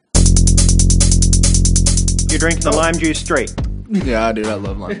You're drinking the lime juice straight. Yeah, dude, I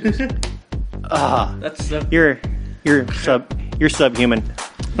love lime juice. That's so... You're subhuman.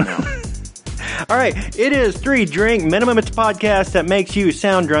 All right, it is 3 Drink Minimum. It's a podcast that makes you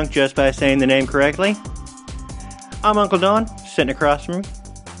sound drunk just by saying the name correctly. I'm Uncle Don, sitting across from me.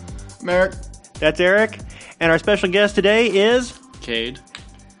 Merrick. That's Eric. And our special guest today is... Cade.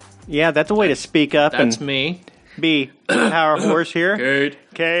 Yeah, that's a way to speak up That's and me. be a power horse here. Cade.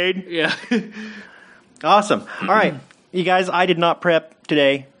 Cade. Yeah. Awesome. All right, you guys, I did not prep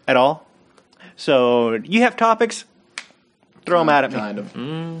today at all. So, you have topics? Throw them out at me. Kind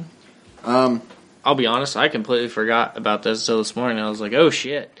of. I'll be honest, I completely forgot about this until this morning. I was like, oh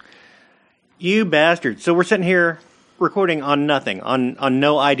shit. You bastard. So we're sitting here recording on nothing, on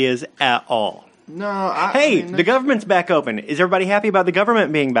no ideas at all. No, Hey, the government's back open. Is everybody happy about the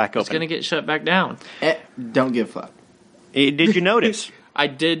government being back It's open? going to get shut back down. Don't give a fuck. Did you notice? I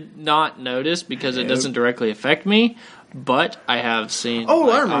did not notice because it doesn't directly affect me, but I have seen, I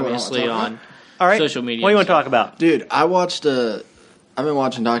remember what I obviously, wanna talk on All right. social media. What do you want and to talk about? Dude, I've been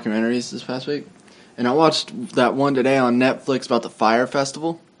watching documentaries this past week, and I watched that one today on Netflix about the Fire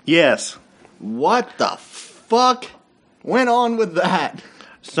Festival. Yes. What the fuck went on with that?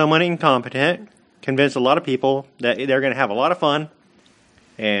 Someone incompetent convinced a lot of people that they're going to have a lot of fun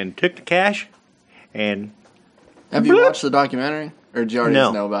and took the cash and... Have you watched the documentary? Or did you already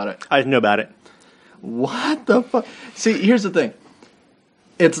No. know about it? I didn't know about it. What the fuck? See, here's the thing.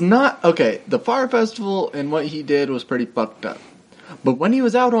 It's not... Okay, the Fire Festival and what he did was pretty fucked up. But when he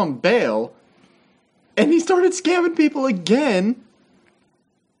was out on bail, and he started scamming people again...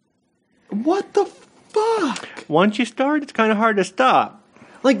 What the fuck? Once you start, it's kind of hard to stop.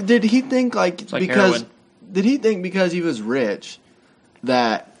 Like, did he think, like like because... heroin. Did he think because he was rich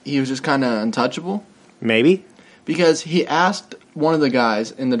that he was just kind of untouchable? Maybe. Because he asked one of the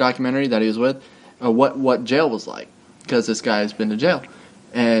guys in the documentary that he was with what jail was like. Because this guy's been to jail.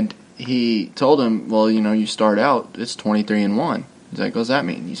 And he told him, well, you know, you start out, it's 23 and 1. He's like, what does that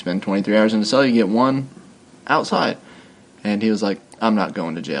mean? You spend 23 hours in the cell, you get 1 outside. And he was like, I'm not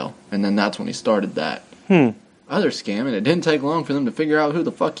going to jail. And then that's when he started that other scam. And it didn't take long for them to figure out who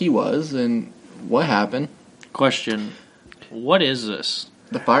the fuck he was and what happened. Question. What is this?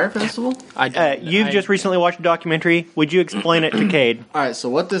 The Fire Festival? You've just recently watched a documentary. Would you explain it to Cade? All right, so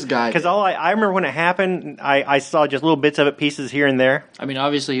what this guy... Because I remember when it happened, I saw just little bits of it, pieces here and there. I mean,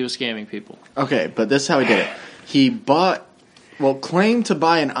 obviously he was scamming people. Okay, but this is how he did it. He claimed to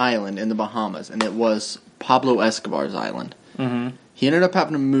buy an island in the Bahamas, and it was Pablo Escobar's island. Mm-hmm. He ended up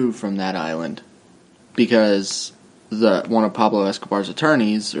having to move from that island because one of Pablo Escobar's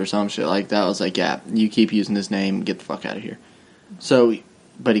attorneys or some shit like that was like, yeah, you keep using this name, get the fuck out of here. So...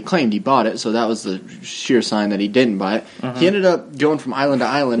 But he claimed he bought it, so that was the sheer sign that he didn't buy it. Uh-huh. He ended up going from island to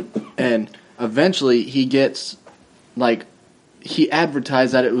island, and eventually he gets, like, he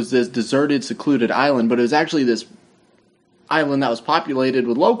advertised that it was this deserted, secluded island, but it was actually this island that was populated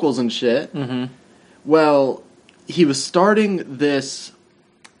with locals and shit. Mm-hmm. Well, he was starting this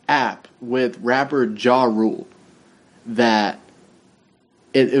app with rapper Ja Rule that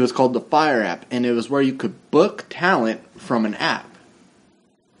it was called the Fire app, and it was where you could book talent from an app.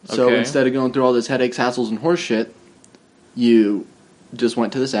 So Okay. instead of going through all this headaches, hassles, and horse shit, you just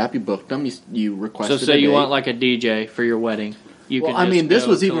went to this app, you booked them, you requested So say a you date. want like a DJ for your wedding. You Well, can I just mean, this go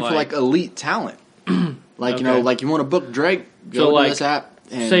was to, even for like elite talent. Like, you know, Okay. like you want to book Drake, So, go to like, this app.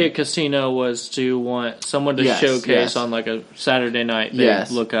 And say a casino was to want someone to Yes, showcase yes. on like a Saturday night. They Yes.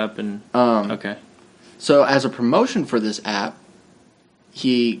 look up and okay. So as a promotion for this app,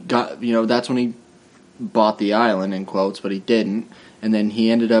 he got, you know, that's when he bought the island, in quotes, but he didn't. And then he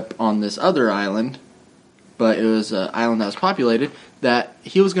ended up on this other island, but it was an island that was populated, that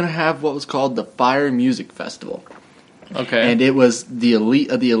he was going to have what was called the Fire Music Festival. Okay. And it was the elite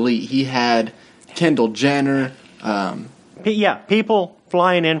of the elite. He had Kendall Jenner. Yeah, people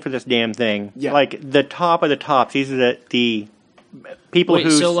flying in for this damn thing. Yeah. Like, the top of the tops. These are the people Wait, who...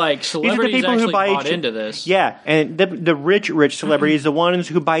 so like these are the celebrities people actually who buy bought each, into this? Yeah, and the rich celebrities, the ones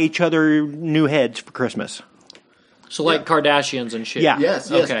who buy each other new heads for Christmas. So like Kardashians and shit. Yeah. Yes.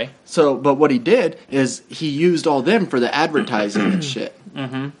 Okay. So, but what he did is he used all them for the advertising and shit.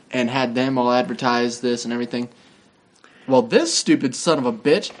 Mm-hmm. And had them all advertise this and everything. Well, this stupid son of a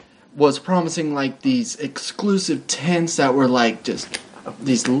bitch was promising like these exclusive tents that were like just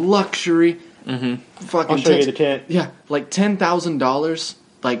these luxury fucking I'll show you tents. the tent. Yeah, like $10,000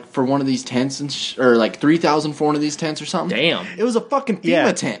 like for one of these tents and or like $3,000 for one of these tents or something. Damn. It was a fucking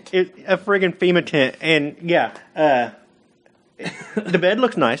FEMA tent. A friggin' FEMA tent. And, yeah, the bed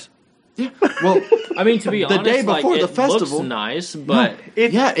looks nice. Yeah. Well, I mean, to be honest, day before the it festival- looks nice, but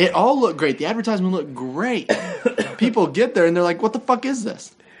yeah, it all looked great. The advertisement looked great. People get there and they're like, "What the fuck is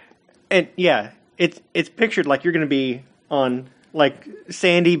this?" And yeah, it's pictured like you're going to be on like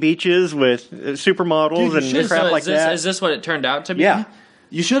sandy beaches with supermodels Dude, you and crap so like that. is this what it turned out to be? Yeah.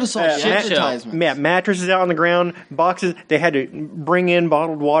 You should have saw Uh, the ma- advertisement. Yeah, mattresses out on the ground, boxes. They had to bring in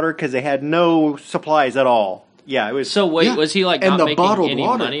bottled water because they had no supplies at all. Yeah, it was. So wait, Yeah. was he like And not the making bottled any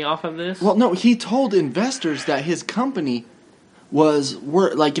water. money off of this? Well, no, he told investors that his company was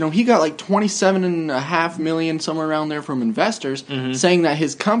worth like he got like $27.5 million somewhere around there from investors, saying that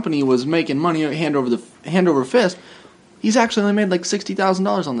his company was making money hand over fist. He's actually only made like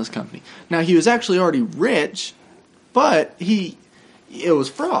 $60,000 on this company. Now he was actually already rich, but it was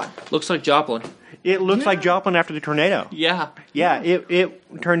fraud. Looks like Joplin. It looks like Joplin after the tornado. Yeah. Yeah,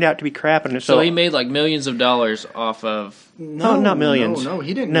 it turned out to be crap, and So he made like millions of dollars off of. No, not millions. No,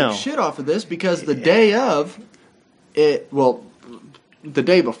 he didn't No. make shit off of this because the day of it, well, the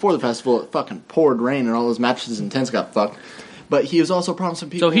day before the festival, it fucking poured rain and all those mattresses and tents got fucked. But he was also promising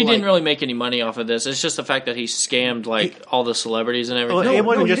people. So he didn't like, really make any money off of this. It's just the fact that he scammed like all the celebrities and everything. Well, it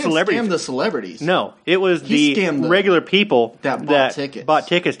wasn't he just didn't celebrities. Scam the celebrities. No, it was He the scammed the- regular people that bought tickets. bought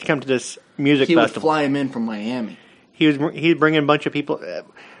tickets to come to this music He would festival. fly him in from Miami. He'd bring in a bunch of people.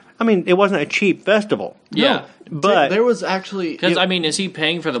 I mean, it wasn't a cheap festival. Yeah. But there was actually Because I mean, is he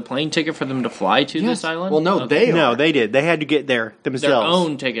paying for the plane ticket for them to fly to Yes. this island? Well, no, Okay. they no, are. they did. They had to get there their themselves.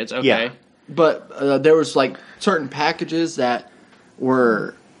 own tickets. Okay. Yeah. But there was like certain packages that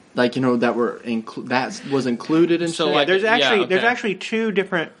were like that were that was included and So, shit. like, There's actually yeah, there's okay. actually two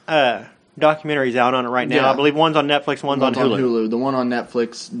different documentaries out on it right now. Yeah. I believe one's on Netflix, one's on Hulu. The one on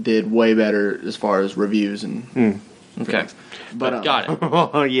Netflix did way better as far as reviews and. Okay. But Got it.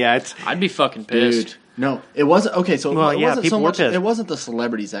 Oh yeah, it's I'd be fucking pissed. Dude, no, it wasn't. Okay, so Well, it yeah, wasn't so people were much. pissed. It wasn't the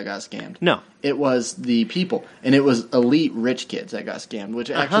celebrities that got scammed. no. It was the people, and it was elite rich kids that got scammed, which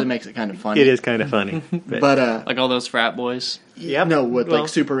actually makes it kind of funny. It is kind of funny. but Like all those frat boys. Yep. no, with Well, like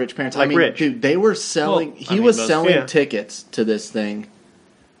super rich parents. like I mean, rich. dude, they were selling. Well, he I mean, was most- selling yeah. tickets to this thing,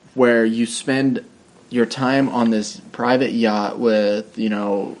 where you spend your time on this private yacht with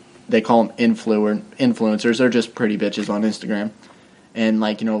they call them influencers. They're just pretty bitches on Instagram, and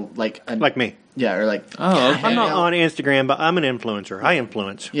like like me. yeah, or like Oh, okay. I'm not out. on Instagram, but I'm an influencer. I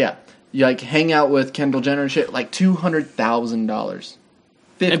influence. Yeah, you like hang out with Kendall Jenner and shit. Like $200,000,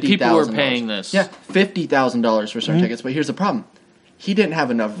 And people were paying this. Yeah, $50,000 for certain tickets. But here's the problem: he didn't have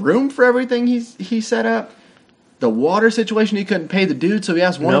enough room for everything he set up. The water situation, he couldn't pay the dude, so he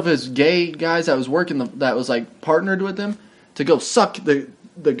asked one of Nope. his gay guys that was working that was like partnered with him to go suck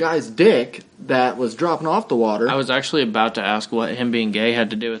the guy's dick that was dropping off the water. I was actually about to ask what him being gay had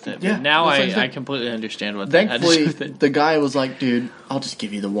to do with it. Yeah, But now that's what I I said. completely understand what that had to Thankfully, do with it. the guy was like, "Dude, I'll just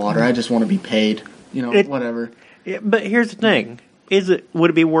give you the water. I just want to be paid. Whatever." Yeah, but here's the thing: would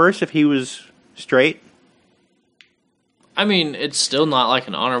it be worse if he was straight? I mean, it's still not like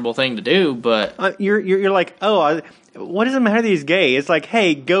an honorable thing to do, but You're like, what does it matter that he's gay? It's like,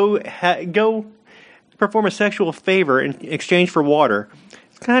 hey, go perform a sexual favor in exchange for water.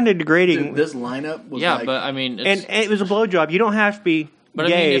 It's kind of degrading. Dude, this lineup was yeah, like, but I mean, it's, and it was a blowjob. You don't have to be but I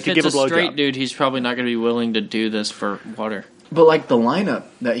gay mean, if to it's give a a straight blowjob. dude, he's probably not going to be willing to do this for water. but like the lineup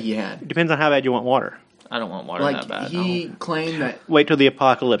that he had, It depends on how bad you want water. I don't want water like that bad. he no. claimed that Wait till the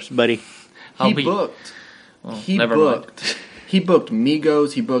apocalypse, buddy. I'll he be- booked. Well, He never booked. mind. He booked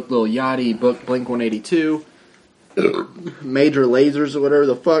Migos. He booked Lil Yachty. He booked Blink 182, Major Lasers or whatever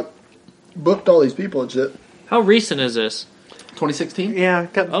the fuck. Booked all these people and shit. How recent is this? 2016. Yeah, a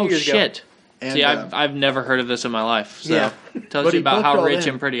couple Oh years ago. shit! And, See, I've never heard of this in my life. So Yeah. tells But you he about booked how all rich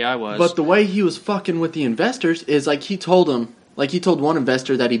them. and pretty I was. But the way he was fucking with the investors is like he told one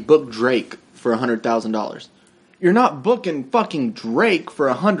investor that he booked Drake for $100,000. You're not booking fucking Drake for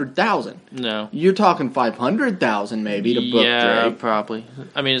 $100,000. no. You're talking $500,000 maybe to book Yeah, Drake. probably.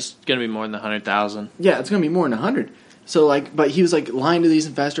 I mean, it's gonna be more than 100,000. Yeah, it's gonna be more than 100. So like, but he was like lying to these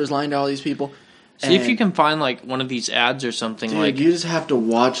investors, lying to all these people. See if And, you can find like one of these ads or something. dude, like you just have to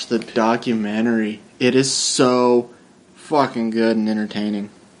watch the documentary. It is so fucking good and entertaining.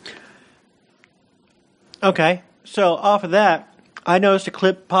 Okay, so off of that, I noticed a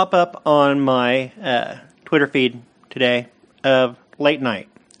clip pop up on my Twitter feed today of late night,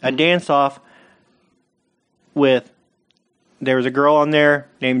 a dance off with. There was a girl on there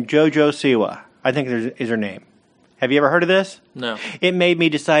named JoJo Siwa. I think is her name. Have you ever heard of this? no. It made me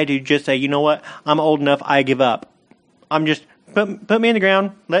decide to just say, you know what? I'm old enough. I give up. I'm just put me in the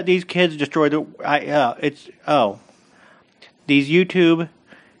ground. Let these kids destroy the. These YouTube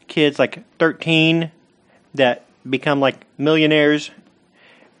kids like 13 that become like millionaires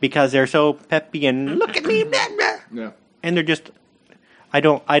because they're so peppy and look at me, blah, blah. Yeah. And they're just. I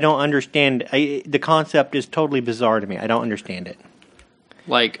don't understand. The concept is totally bizarre to me. I don't understand it.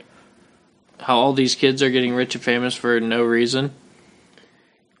 Like how all these kids are getting rich and famous for no reason.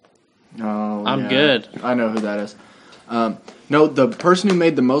 Oh, I'm good. I know who that is. No, the person who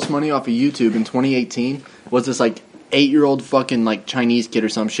made the most money off of YouTube in 2018 was this like 8-year-old fucking like Chinese kid or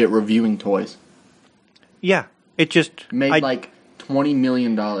some shit reviewing toys. Yeah, it just Made like $20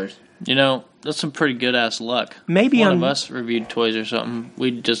 million. You know, that's some pretty good ass luck. Maybe if one on- of us reviewed toys or something,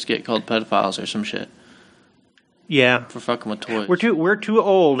 we'd just get called pedophiles or some shit yeah. for fucking with toys. We're too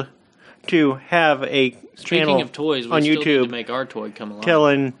old to have a Speaking channel of toys, we on still need YouTube to make our toy come along.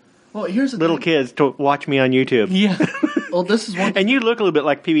 telling Well, here's the little thing. kids to watch me on YouTube. Yeah. Well, this is one. And you look a little bit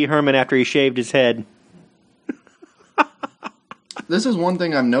like Pee Wee Herman after he shaved his head. This is one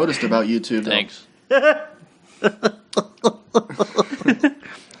thing I've noticed about YouTube. Though. Thanks.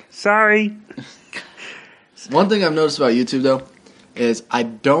 Sorry. One thing I've noticed about YouTube though is I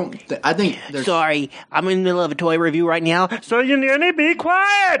think there's Sorry, I'm in the middle of a toy review right now, so you need to be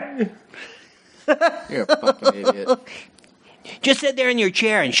quiet. You're a fucking idiot. Just sit there in your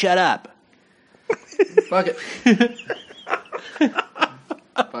chair and shut up. Fuck it.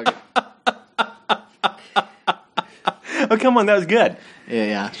 Fuck it. Oh, come on, that was good.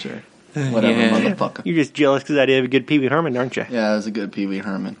 Yeah, sure. Whatever, Yeah. motherfucker. You're just jealous because I did a good Pee Wee Herman, aren't you? Yeah, that was a good Pee Wee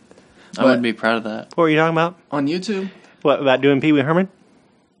Herman. I would be proud of that. What were you talking about? On YouTube, What, about doing Pee Wee Herman?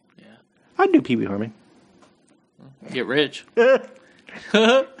 Yeah. I'd do Pee Wee Herman. Get rich.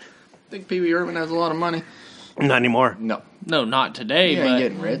 I think Pee Wee Herman has a lot of money. Not anymore. No, No, not today, he ain't but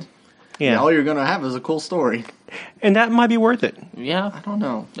getting rich. Yeah. All you're gonna have is a cool story. And that might be worth it. yeah, I don't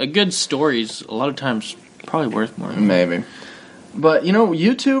know. a good story's a lot of times probably worth more. Maybe. But, you know,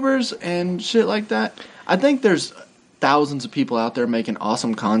 YouTubers and shit like that, I think there's thousands of people out there making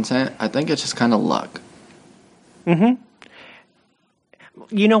awesome content. I think it's just kind of luck. You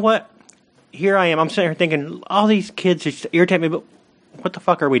know what? Here I am. I'm sitting here thinking, all these kids just irritate me, but what the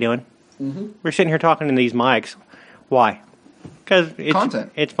fuck are we doing? We're sitting here talking in these mics. Why? Because it's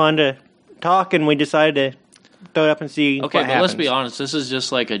Content. It's fun to talk, and we decided to throw it up and see Okay, what but let's happens. be honest. This is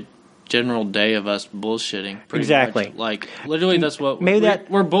just like a general day of us bullshitting. Pretty Exactly. much. Like, literally, that's what Maybe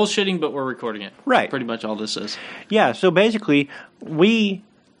we're bullshitting, but we're recording it. Right. Pretty much all this is. Yeah, so basically, we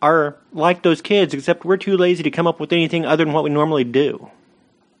are like those kids, except we're too lazy to come up with anything other than what we normally do.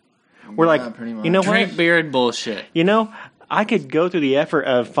 We're Yeah, like, pretty much. you know Drink what? beer and bullshit. You know, I could go through the effort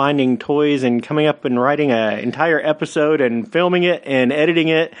of finding toys and coming up and writing an entire episode and filming it and editing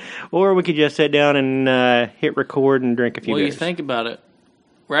it, or we could just sit down and hit record and drink a few Well, you beers. think about it,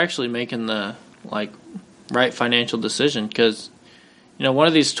 we're actually making the right financial decision because one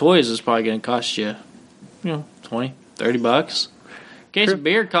of these toys is probably going to cost you, $20-$30. Case True. of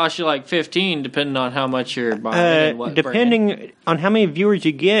beer costs you like 15, depending on how much you're buying. And what brand. Depending on how many viewers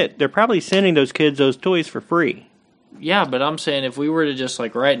you get, they're probably sending those kids those toys for free. Yeah, but I'm saying if we were to just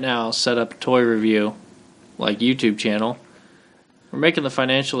right now set up a toy review, YouTube channel, we're making the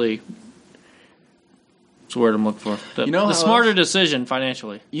financially. What's the word I'm looking for? The You know how smarter else- decision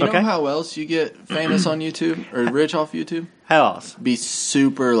financially. You Okay. know how else you get famous on YouTube or rich off YouTube? How else? Be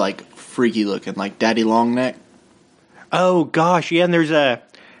super freaky looking, like Daddy Longneck. Oh gosh, yeah. And there's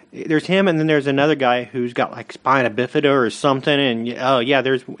him, and then there's another guy who's got spina bifida or something. And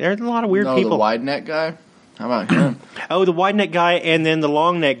there's a lot of weird No, people. the wide neck guy. How about him? Oh, the wide neck guy, and then the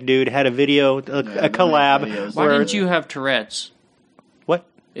long neck dude had a video, a collab. videos. Why where- didn't you have Tourette's? What?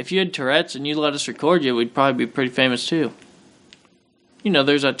 If you had Tourette's and you let us record you, we'd probably be pretty famous too.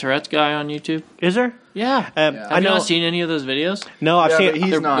 There's a Tourette's guy on YouTube. Is there? Yeah. I Have you know. not seen any of those videos? No, I've Yeah, seen. but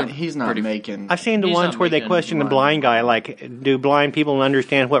he's they're not. He's not pretty- making. I've seen the He's ones not where they making question the blind blind guy, do blind people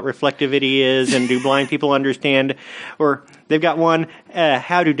understand what reflectivity is, and do blind people understand, or they've got one,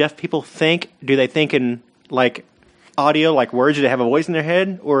 how do deaf people think? Do they think in audio, like words? Do they have a voice in their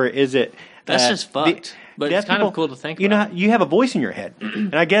head, or is it? That's just fucked. But it's deaf kind of cool to think You about. know, you have a voice in your head,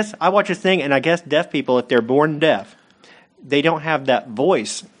 and I guess I watch this thing, and I guess deaf people, if they're born deaf, they don't have that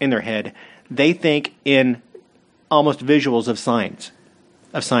voice in their head. They think in almost visuals of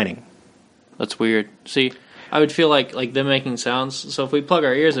signing. That's weird. See, I would feel like them making sounds. So if we plug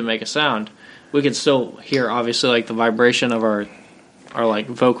our ears and make a sound, we can still hear obviously the vibration of our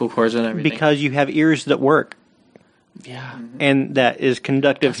vocal cords and everything. Because you have ears that work, yeah, and that is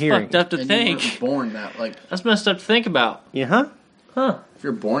conductive that's hearing. fucked up to and think. you weren't born that That's messed up to think about. Yeah, huh? Huh? If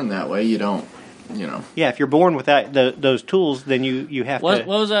you're born that way, you don't. Yeah, if you're born with those tools, then you have What to.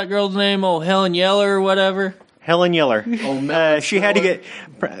 was that girl's name? Oh, Helen Yeller or whatever. Helen Yeller. Oh, Melon she had to Smeller.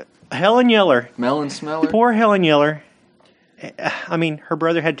 get Helen Yeller. Melon smeller. Poor Helen Yeller I mean, her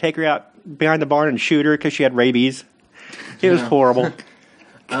brother had to take her out behind the barn and shoot her because she had rabies. It was horrible.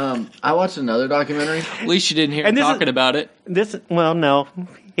 I watched another documentary. At least you didn't hear And him this is- talking about it. Well, no.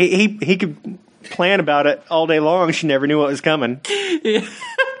 He could plan about it all day long. She never knew what was coming.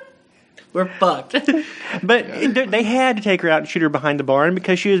 We're fucked. But they had to take her out and shoot her behind the barn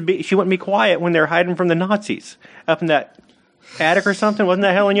because she wouldn't be quiet when they were hiding from the Nazis up in that attic or something. Wasn't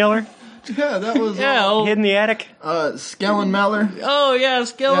that Helen Yeller? Yeah, that was Hid in the attic? Skellen Meller. Oh, yeah,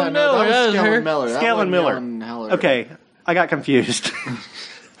 Skellen Miller. That was her. Skellen Miller. That Skellen wasn't Miller. Helen Heller. Okay, I got confused.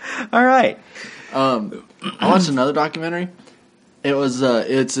 All right. I watched another documentary. It was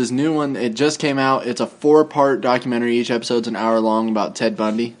it's this new one. It just came out. It's a 4-part documentary. Each episode's an hour long about Ted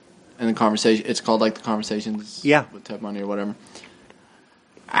Bundy and the conversation. It's called like the Conversations with Ted Bundy or whatever.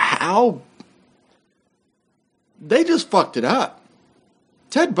 How they just fucked it up.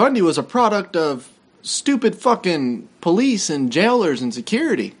 Ted Bundy was a product of stupid fucking police and jailers and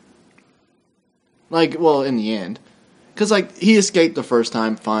security. Like, well, in the end. Because, like, he escaped the first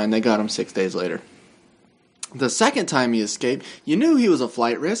time, fine. They got him 6 days later. The second time he escaped, you knew he was a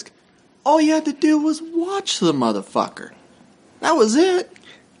flight risk. All you had to do was watch the motherfucker. That was it.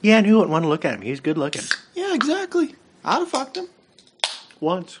 Yeah, and who wouldn't want to look at him? He's good looking. Yeah, exactly. I'd have fucked him.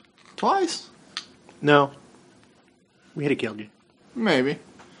 Once. Twice. No. We had killed you. Maybe.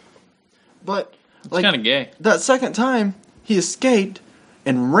 But, like, Kind of gay. that second time, he escaped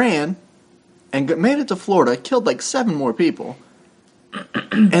and ran and made it to Florida, killed like 7 more people.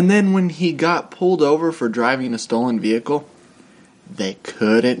 And then when he got pulled over for driving a stolen vehicle, they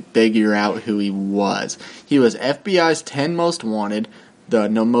couldn't figure out who he was. He was FBI's 10 most wanted, the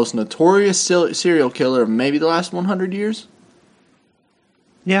most notorious serial killer of maybe the last 100 years.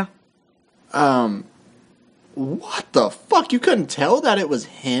 Yeah. What the fuck? You couldn't tell that it was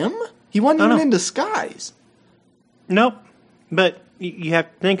him? He wasn't even in disguise. Nope. But you have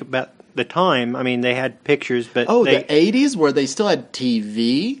to think about the time. I mean, they had pictures, but the 80s where they still had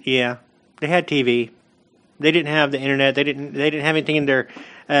TV? Yeah, they had TV. They didn't have the internet. They didn't have anything in their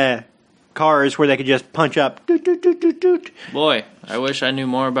cars where they could just punch up. Doot, doot, doot, doot, doot. Boy, I wish I knew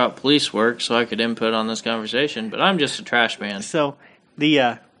more about police work so I could input on this conversation, but I'm just a trash man. So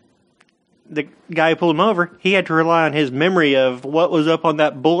the guy who pulled him over, he had to rely on his memory of what was up on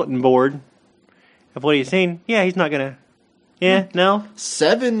that bulletin board of what he's seen. Yeah, he's not gonna. Yeah, no.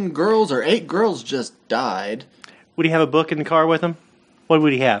 7 girls or 8 girls just died. Would he have a book in the car with him? What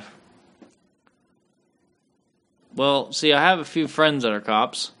would he have? Well, see, I have a few friends that are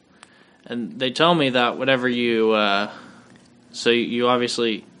cops, and they tell me that whenever you, so you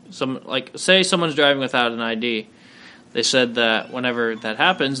obviously, say someone's driving without an ID, they said that whenever that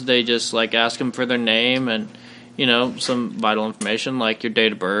happens, they just, like, ask them for their name and, you know, some vital information, like your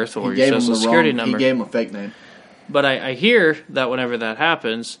date of birth or your social security number. He gave him a fake name. But I hear that whenever that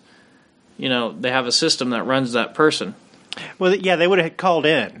happens, you know, they have a system that runs that person. Well, yeah, they would have called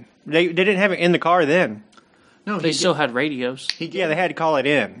in. They didn't have it in the car then. No, They still had radios. Yeah, they had to call it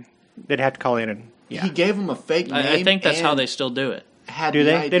in. They'd have to call in and yeah. He gave him a fake name. I think that's how they still do it. Do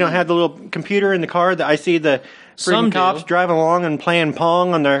they? They don't have the little computer in the car that I see the Some friggin' cops do. driving along and playing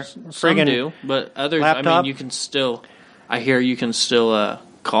Pong on their Some friggin' do, but others, laptop? I mean, you can still, I hear you can still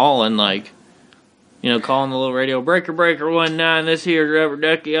call and, like, you know, call on the little radio, breaker 19, this here Rubber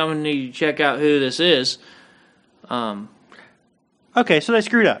Ducky, I'm going to need you to check out who this is. Okay, so they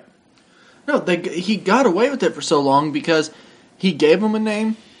screwed up. No, he got away with it for so long because he gave him a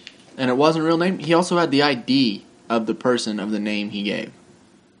name, and it wasn't a real name. He also had the ID of the person of the name he gave.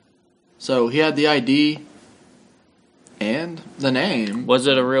 So he had the ID and the name. Was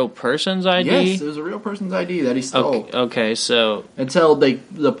it a real person's ID? Yes, it was a real person's ID that he stole. Okay, so Until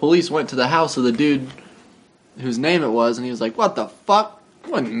the police went to the house of the dude whose name it was, and he was like, "What the fuck?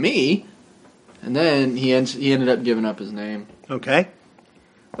 It wasn't me." And then he ended up giving up his name. Okay.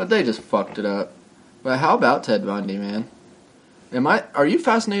 But they just fucked it up. But how about Ted Bundy, man? Are you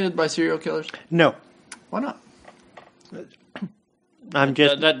fascinated by serial killers? No. Why not? I'm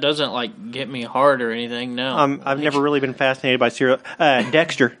just. that doesn't, like, get me hard or anything, no. I've never really been fascinated by serial.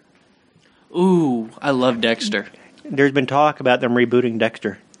 Dexter. Ooh, I love Dexter. There's been talk about them rebooting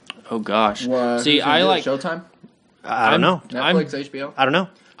Dexter. Oh, gosh. Who's See, gonna I do it? like... Showtime, I don't know. Netflix, HBO. I don't know.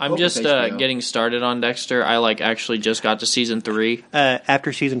 I'm Hope just it's HBO. getting started on Dexter. I, like, actually just got to season 3.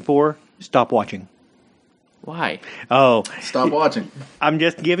 After season 4, stop watching. Why? Oh, Stop watching. I'm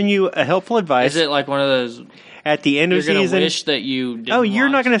just giving you a helpful advice. Is it like one of those... At the end You're of going to season, wish that you didn't oh, you're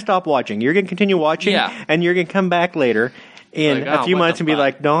not watch? going to stop watching. You're going to continue watching, Yeah. and you're going to come back later in Like, a oh, few what months the and be fuck?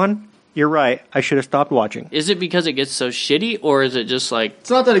 like, Dawn, you're right. I should have stopped watching. Is it because it gets so shitty, or is it just like...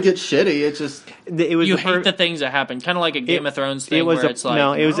 It's not that it gets shitty. It's just It was You the hate the things that happen, kind of like a Game of Thrones thing It was where a, it's like,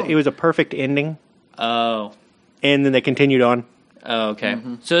 no, it was a perfect ending, oh, and then they continued on. okay.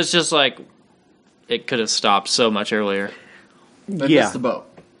 So it's just like it could have stopped so much earlier. They Yeah. missed the boat.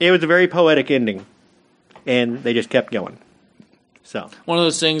 It was a very poetic ending, and they just kept going. So One of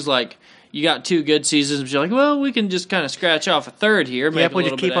those things like you got 2 good seasons, but you're like, well, we can just kind of scratch off a third here. Make yeah, a we'll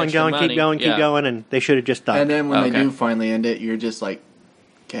little just keep bit on extra going, money. keep going, keep Yeah. going, and they should have just stopped. And then when they Okay. do finally end it, you're just like,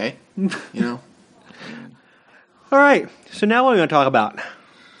 okay, you know. All right, so now what are we going to talk about?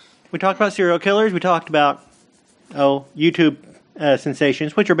 We talked about serial killers. We talked about YouTube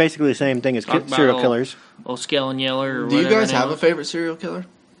sensations, which are basically the same thing as Talk about serial old- killers. Old Scale and Yeller or Do you whatever guys name have a was. favorite serial killer?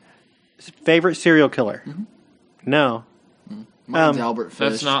 Favorite serial killer? No, Mine's Albert Fish.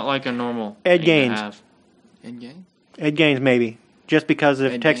 That's not like a normal Ed thing to Gaines. have. Ed Gein. Ed Gaines maybe, just because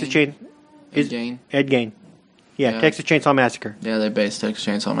of Ed Texas Gein? Chain. Ed Gein. Ed Gain. Yeah, Yeah. Texas Chainsaw Massacre. Yeah, they based Texas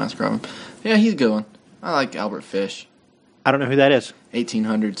Chainsaw Massacre on him. Yeah, he's a good one. I like Albert Fish. I don't know who that is.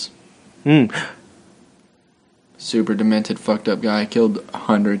 1800s. Hmm. Super demented, fucked up guy. Killed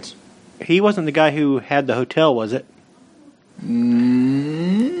hundreds. He wasn't the guy who had the hotel, was it?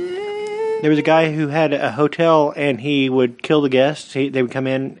 There was a guy who had a hotel, and he would kill the guests. They would come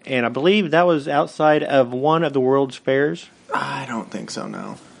in, and I believe that was outside of one of the World's Fairs. I don't think so,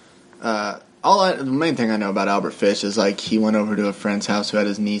 no. The main thing I know about Albert Fish is like he went over to a friend's house who had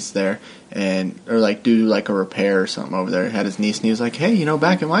his niece there, or like do like a repair or something over there. He had his niece, and he was like, "Hey,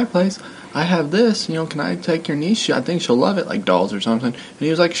 back in my place, I have this. Can I take your niece? I think she'll love it, like dolls or something." And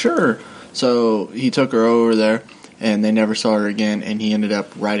he was like, "Sure." So he took her over there, and they never saw her again. And he ended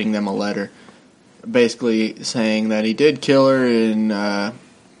up writing them a letter, basically saying that he did kill her and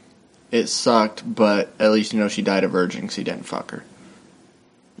it sucked, but at least she died a virgin because he didn't fuck her.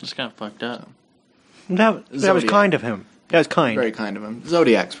 It's kind of fucked up. That was Zodiac. kind of him. That was kind. Very kind of him.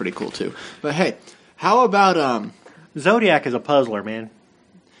 Zodiac's pretty cool too. But hey, how about Zodiac is a puzzler, man.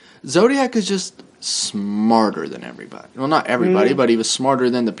 Zodiac is just smarter than everybody. Well, not everybody, but he was smarter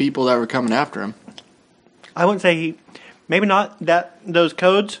than the people that were coming after him. I wouldn't say maybe not those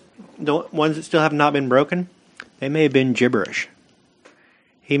codes, the ones that still have not been broken, they may have been gibberish.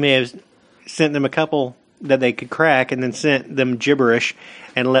 He may have sent them a couple that they could crack and then sent them gibberish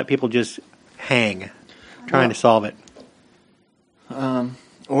and let people just hang trying to solve it.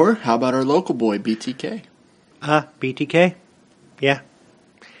 Or how about our local boy, BTK? BTK? Yeah.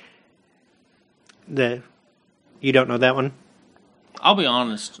 You don't know that one? I'll be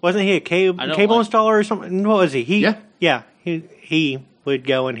honest. Wasn't he a cable I don't installer or something? What was he? Yeah. Yeah. He would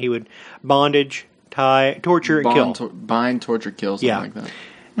go and he would bondage, tie, torture, and kill. Bind, torture, kill, something Yeah. like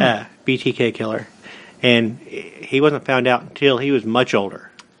that. BTK killer. And he wasn't found out until he was much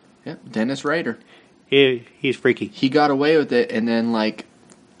older. Yep, Dennis Rader. He's freaky. He got away with it, and then like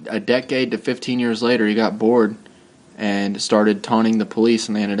a decade to 15 years later, he got bored and started taunting the police,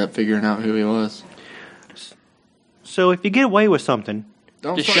 and they ended up figuring out who he was. So if you get away with something,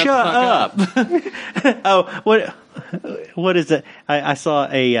 Don't Just fuck- shut the fuck up. oh, what is it? I saw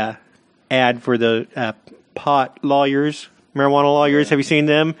a ad for the pot lawyers, marijuana lawyers. Have you seen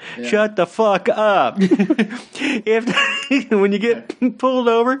them? Yeah. Shut the fuck up. If when you get pulled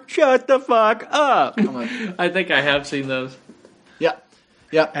over, shut the fuck up. Come on. I think I have seen those. Yeah.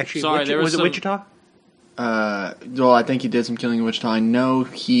 Yeah. Actually, Sorry, there was was it some- Wichita? Well, I think he did some killing in Wichita. I know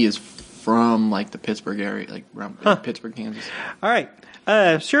he is from like the Pittsburgh area, like around Pittsburgh, Kansas. All right.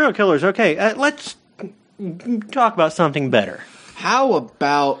 Serial killers. Okay, let's talk about something better. How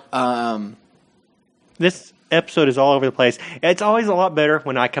about This episode is all over the place. It's always a lot better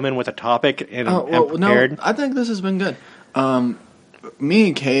when I come in with a topic and I'm prepared. No, I think this has been good. Me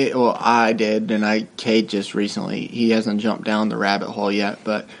and Kate, well, I did, and Kate just recently, he hasn't jumped down the rabbit hole yet,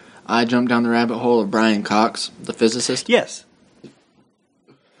 but I jumped down the rabbit hole of Brian Cox, the physicist. Yes.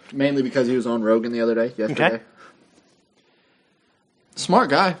 Mainly because he was on Rogan the other day, yesterday. Okay. Smart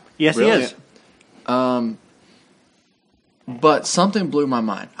guy. Yes, Brilliant. he is. But something blew my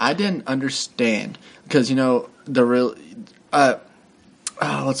mind. I didn't understand because the real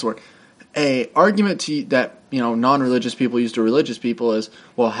what's the word? A argument that non-religious people use to religious people is,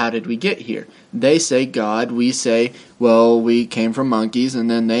 well, how did we get here? They say God. We say, well, we came from monkeys, and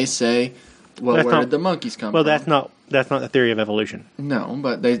then they say, well, That's where not- did the monkeys come Well, from? that's not the theory of evolution. No,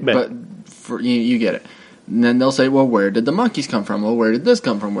 but for you get it. And then they'll say, well, where did the monkeys come from? Well, where did this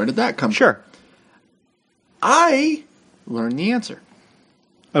come from? Where did that come from? Sure. I learned the answer.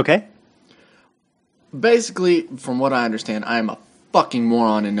 Okay. Basically, from what I understand, I am a fucking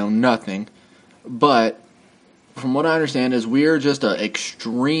moron and know nothing. But from what I understand is we're just an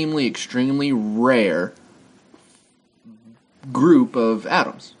extremely, extremely rare group of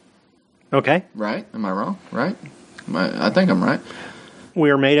atoms. Okay. right? Am I wrong? Right? I think I'm right. We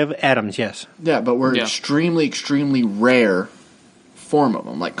are made of atoms, yes. Yeah, but we're Yeah. extremely, extremely rare form of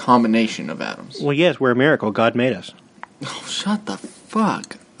them, like combination of atoms. Well, yes, we're a miracle. God made us. Oh, shut the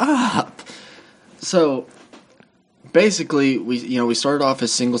fuck up. So, basically, we started off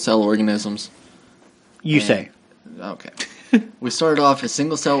as single cell organisms. You And- say. Okay. We started off as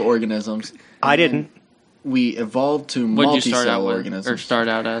single cell organisms. I and then didn't. We evolved to What did you start out multi-cell with, or organisms. start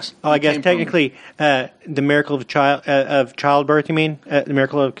out as? Oh, I guess came from- technically, the miracle of childbirth. You mean the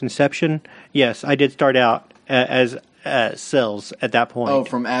miracle of conception? Yes, I did start out as cells at that point. Oh,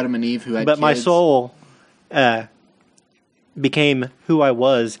 from Adam and Eve who had but kids. my soul became who I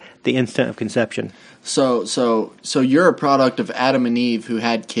was the instant of conception. So you're a product of Adam and Eve who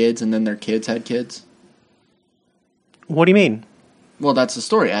had kids, and then their kids had kids. What do you mean? Well, that's the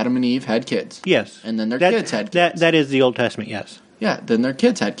story. Adam and Eve had kids. Yes, And then their kids had kids. That is the Old Testament. Yes. Yeah, then their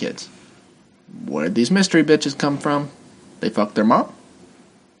kids had kids. Where did these mystery bitches come from? They fucked their mom.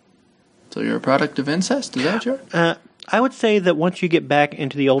 So you're a product of incest? Is that what you are? I would say that once you get back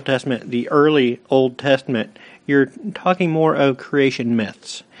into the Old Testament, the early Old Testament, you're talking more of creation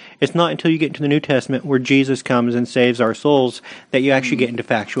myths. It's not until you get into the New Testament where Jesus comes and saves our souls that you actually get into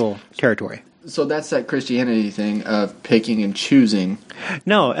factual territory. So that's that Christianity thing of picking and choosing.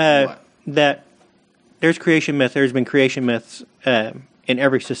 No, What? that there's creation myth. There's been creation myths in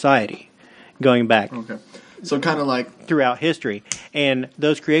every society going back Okay. So kind of like, throughout history, and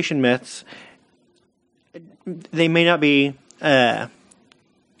those creation myths, they may not be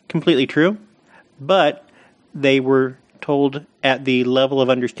completely true, but they were told at the level of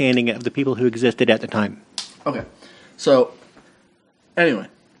understanding of the people who existed at the time. okay. So, anyway.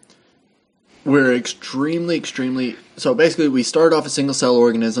 We're extremely, so basically we started off as single cell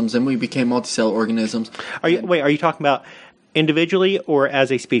organisms, and we became multi-cell organisms. Are you talking about individually or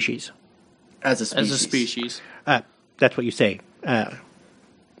as a species? As a species. As a species. That's what you say.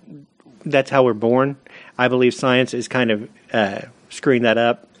 That's how we're born. I believe science is kind of screwing that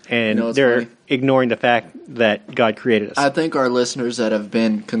up, and You know what's they're funny? ignoring the fact that God created us. I think our listeners that have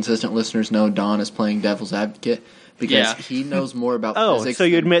been consistent listeners know Don is playing devil's advocate because Yeah. he knows more about oh, physics. so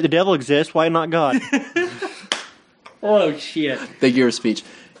you than admit the devil exists? Why not God? Oh, shit. figure of speech.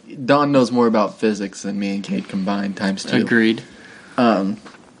 Don knows more about physics than me and Kate combined times 2. Agreed. So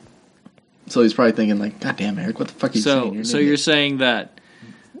he's probably thinking like, God damn, Eric, what the fuck are you saying? So an you're idiot." saying that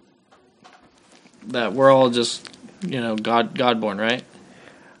we're all just, God born, right?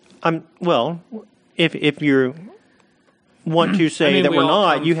 Well, if you want to say I mean, that we we're all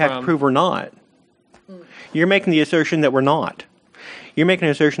not, come you have to from- prove we're not. You're making the assertion that we're not. You're making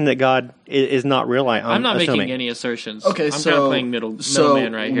an assertion that God is not real. I'm not assuming. making any assertions. Okay, I'm so kind of playing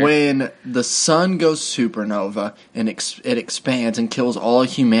middleman right here. when the sun goes supernova and it expands and kills all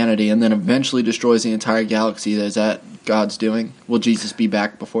humanity, and then eventually destroys the entire galaxy, is that God's doing? Will Jesus be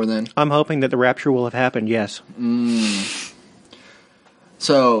back before then? I'm hoping that the rapture will have happened. Yes.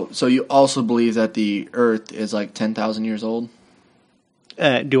 So you also believe that the Earth is like 10,000 years old?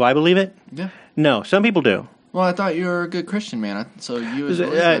 Do I believe it? Yeah. No. Some people do. Well, I thought you were a good Christian man, so you would Is it,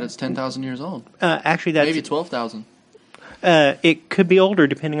 believe that it's 10,000 years old. Actually, that's Maybe 12,000. it could be older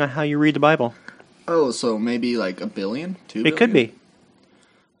depending on how you read the Bible. Oh, so maybe like a billion? 2 billion? It could be.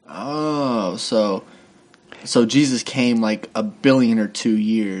 Oh, so Jesus came like a billion or 2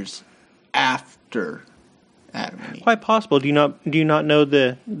 years after Adam and Eve. Quite possible. Do you not know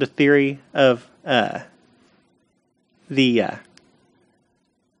the theory of the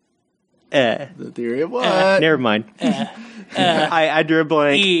The theory of what? never mind. I drew a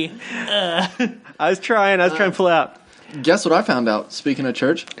blank. I was trying to pull out. Guess what I found out? Speaking of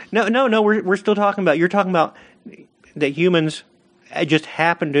church, No. We're still talking about. You're talking about that humans just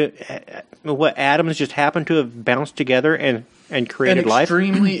happen to what atoms just happen to have bounced together and created an life.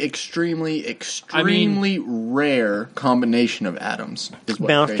 extremely rare combination of atoms is what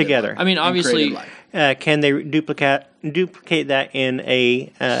Bounced created together. life I mean, and obviously- created life. Can they duplicate that in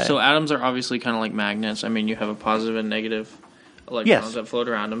a? So atoms are obviously kind of like magnets. I mean, you have a positive and negative electrons Yes. that float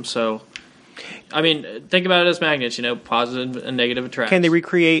around them. So, I mean, think about it as magnets. Positive and negative attract. Can they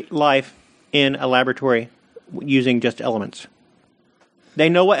recreate life in a laboratory using just elements? They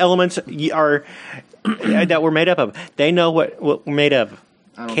know what elements are that we're made up of. They know what we're made of.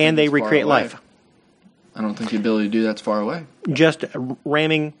 I don't Can think they it's far recreate away. life? I don't think the ability to do that's far away. Just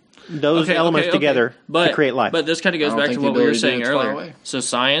ramming those elements together to create life. But this kind of I goes don't back think to the what we were ability to do saying it's far earlier. away. So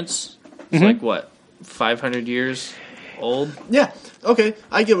science Mm-hmm. is like what, 500 years old? Yeah. Okay,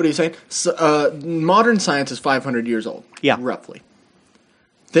 I get what he's saying. So, modern science is 500 years old. Yeah. Roughly.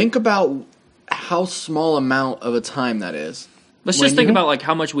 Think about how small amount of a time that is Let's When just think you- about like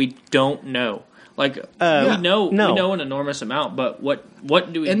how much we don't know. Like Yeah. we know no. we know an enormous amount, but what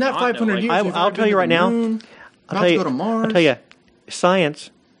do we In that not 500 know? Like, years, I- we've I'll already tell been you to right the now. moon, I'll about tell to you, go to Mars. I'll tell you, science.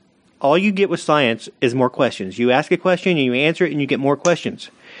 All you get with science is more questions. You ask a question and you answer it, and you get more questions.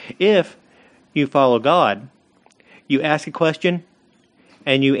 If you follow God, you ask a question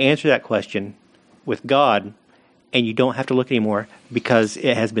and you answer that question with God, and you don't have to look anymore because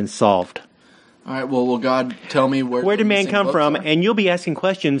it has been solved. All right. Well, will God tell me Where did the man missing come books from? are? And you'll be asking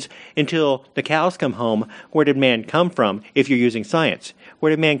questions until the cows come home. Where did man come from if you're using science? Where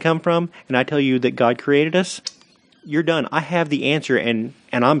did man come from? And I tell you that God created us. You're done. I have the answer, and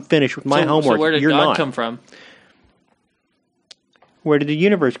I'm finished with my homework. So where did you're God not. come from? Where did the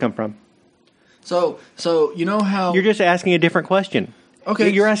universe come from? So you know how You're just asking a different question. Okay.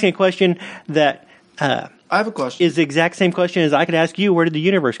 You're asking a question that I have a question. is the exact same question as I could ask you, where did the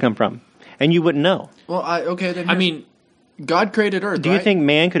universe come from? And you wouldn't know. Well, then I here's- mean, God created Earth. Do you right? think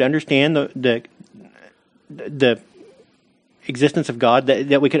man could understand the existence of God,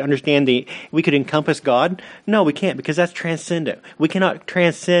 that we could understand we could encompass God? No, we can't, because that's transcendent. We cannot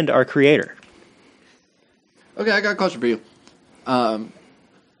transcend our creator. Okay, I got a question for you.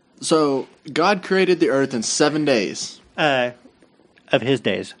 So God created the Earth in 7 days. Of his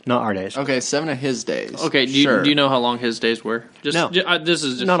days, not our days. Okay, 7 of His days. okay. Sure. Do you know how long his days were? Just No. This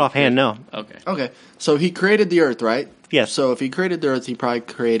is just Not offhand, no. Okay. Okay, so He created the Earth, right? Yes. So if He created the Earth, He probably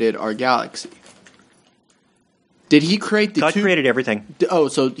created our galaxy. Did He create the God two? created everything. Oh,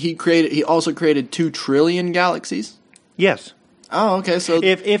 so He also created 2 trillion galaxies. Yes. Oh, okay. So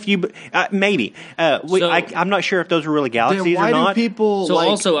If you maybe So- I'm not sure if those are really then galaxies why or not. do people So like?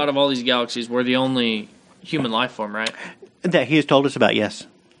 also, out of all these galaxies, we're the only human life form, right? That he has told us about. Yes.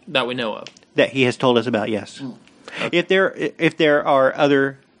 That we know of. That he has told us about. Yes. Hmm. If there are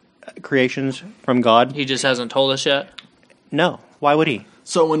other creations from God, He just hasn't told us yet. no. Why would he?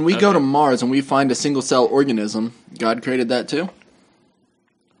 So when we go Okay. to Mars and we find a single cell organism, God created that too.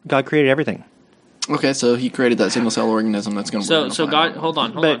 God created everything. Okay, so He created that single cell organism that's going to. So God, hold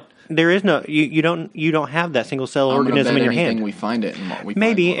on. But there is no you don't have that single cell organism in your hand. We find it.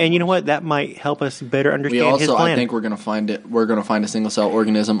 Maybe, and you know what? That might help us better We understand his also, plan. I think, we're going to find it. We're going to find a single cell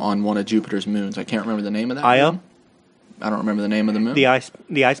organism on one of Jupiter's moons. I can't remember the name of that. Io, moon. I don't remember the name of the moon. the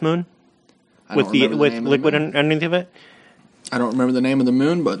ice moon I with don't the remember with name of the liquid moon. underneath of it. I don't remember the name of the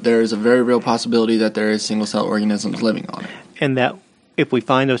moon, but there is a very real possibility that there is single cell organisms living on it. And that if we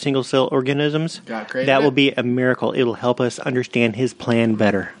find those single cell organisms, God created that will it? be a miracle. It'll help us understand his plan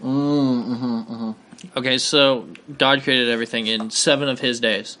better. Okay, so God created everything in 7 of His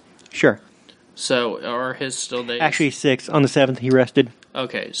days. Sure. So are His still days? Actually, 6. On the 7th, he rested.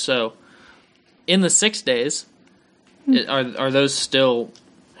 Okay, so in the 6 days, are those still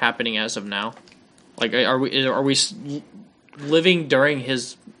happening as of now? Like, are we living during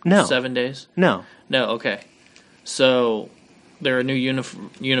His No. 7 days? No. No. Okay, so there are new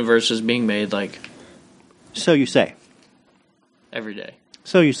universes being made like So you say. every day.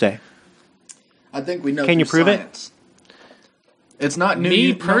 So you say. I think we know. Can you through prove it? science. It's not new.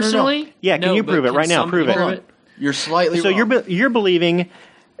 Me no, no, no. personally, Yeah, can no, you but prove it can right now? somebody Prove it. Hold on. You're slightly So wrong. you're believing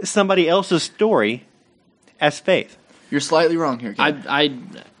somebody else's story as faith. You're slightly wrong here. Kid. I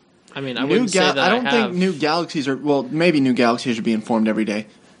mean, I wouldn't say that I don't have. think new galaxies are. Well, maybe new galaxies are being formed every day,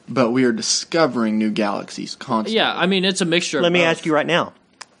 but we are discovering new galaxies constantly. Yeah, I mean, it's a mixture. of Let me both. ask you right now.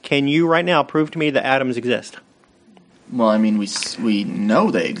 Can you right now prove to me that atoms exist? Well, I mean, we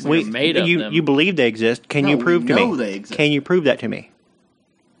know they exist. We- made of you them. you believe they exist. Can No, you we prove to know me? they exist. Can you prove that to me?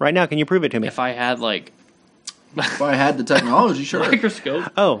 Right now, can you prove it to me? If I had like If I had the technology, sure.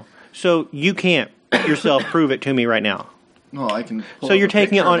 microscope, Oh, so you can't yourself prove it to me right now. No, I can. Pull So up you're a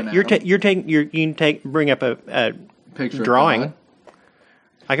taking it picture of on. an You're atom. you're taking you can take bring up a Picture of drawing. God.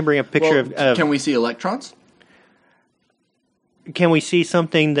 I can bring up a picture Well, of. Can we see electrons? Can we see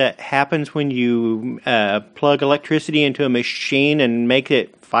something that happens when you plug electricity into a machine and make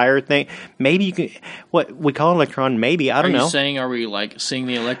it fire thing? Maybe you can. What we call an electron? Maybe I are don't you know. saying are we like seeing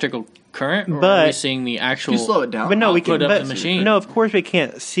the electrical current, or are But- we seeing the actual? Can you slow it down? But no, we output can. of But the machine. no, of course we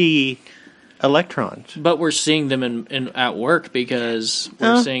can't see electrons. But we're seeing them in at work because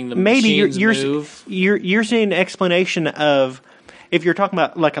we're seeing the maybe machines you're move. you're seeing an explanation of if you're talking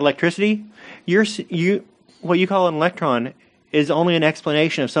about like electricity. What you call an electron is only an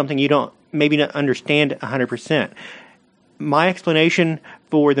explanation of something you don't maybe not understand 100%. My explanation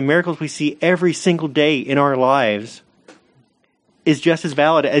for the miracles we see every single day in our lives is just as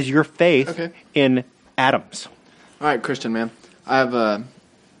valid as your faith Okay. in atoms. All right, Christian man. I have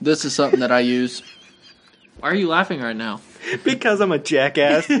this is something that I use. Why are you laughing right now? Because I'm a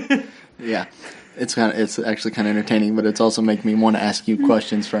jackass. Yeah. It's actually kind of entertaining, but it's also making me want to ask you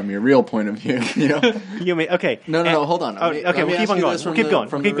questions from your real point of view. You know? You mean okay? No. Hold on. Okay, we'll keep on going. We'll keep going.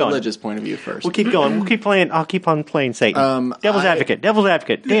 From We'll keep the going. religious point of view first. We'll keep going. We'll keep playing. I'll keep on playing Satan. Devil's advocate. Devil's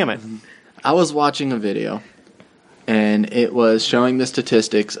advocate. Damn it. I was watching a video, and it was showing the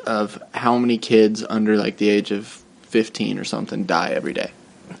statistics of how many kids under like the age of 15 or something die every day.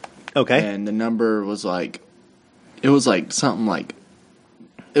 Okay. And the number was like, it was like something like,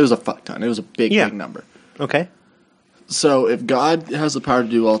 it was a fuck ton. It was a big number. Okay. So if God has the power to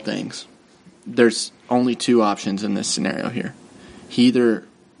do all things, there's only two options in this scenario here. He either,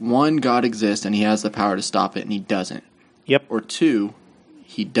 one, God exists and he has the power to stop it and he doesn't. Yep. Or two,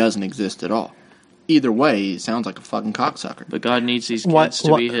 he doesn't exist at all. Either way, he sounds like a fucking cocksucker. But God needs these kids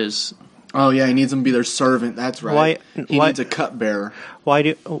to be his. Oh yeah, he needs them to be their servant. That's right. He needs a cupbearer. Why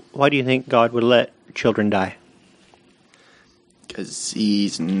do you think God would let children die? Because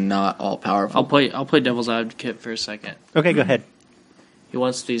he's not all powerful. I'll play devil's advocate for a second. Okay, go ahead. He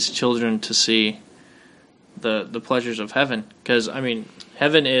wants these children to see the pleasures of heaven. Because, I mean,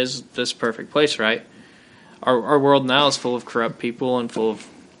 heaven is this perfect place, right? Our world now is full of corrupt people and full of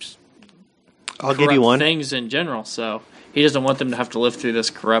I'll give you one. things in general. So he doesn't want them to have to live through this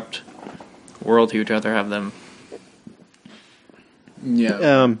corrupt world. He would rather have them.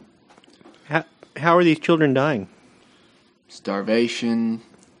 Yeah. How are these children dying? Starvation.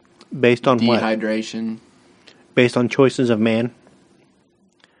 Based on what? Dehydration. Based on choices of man?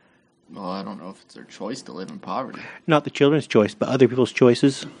 Well, I don't know if it's their choice to live in poverty. Not the children's choice, but other people's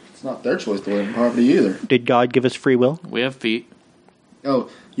choices. It's not their choice to live in poverty either. Did God give us free will? We have feet. Oh,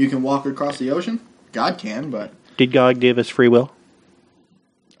 you can walk across the ocean? God can, but... Did God give us free will?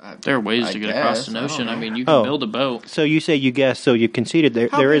 There are ways to get across an ocean. I mean, you can build a boat. So you say you guess, so you conceded there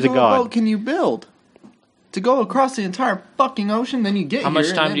is a How big of God. a boat can you build? To go across the entire fucking ocean, then you get How here.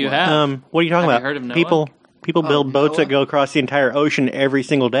 much time do you have? What are you talking Have about? you heard of Noah? People build boats Noah? that go across the entire ocean every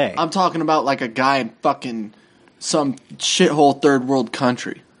single day. I'm talking about like a guy in fucking some shithole third world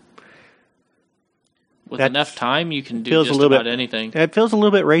country. With That's- enough time, you can do feels just a little about bit- anything. It feels a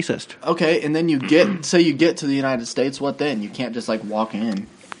little bit racist. Okay, and then you get, say you get to the United States, what then? You can't just like walk in.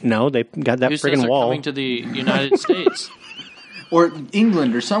 No, they got that Who says friggin' they're wall. coming to the United States? Or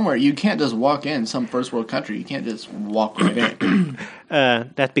England or somewhere. You can't just walk in some first world country. You can't just walk right in.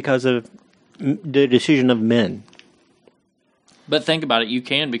 That's because of the decision of men. But think about it, you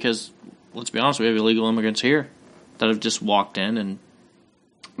can, because, let's be honest, we have illegal immigrants here that have just walked in and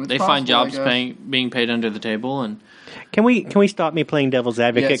they find jobs being paid under the table. And Can we stop me playing devil's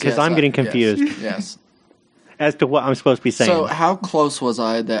advocate? Because I'm getting confused Yes. as to what I'm supposed to be saying. So how close was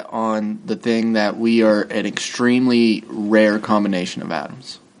I that on the thing that we are an extremely rare combination of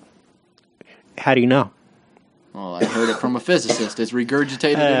atoms? How do you know? Well, I heard it from a physicist. It's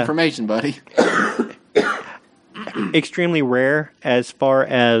regurgitated information, buddy. Extremely rare as far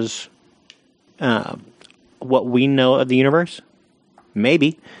as what we know of the universe?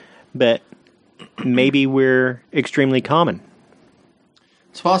 Maybe. But maybe we're extremely common.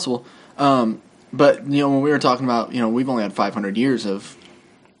 It's possible. But, when we were talking about, we've only had 500 years of,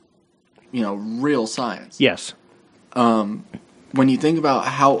 real science. Yes. When you think about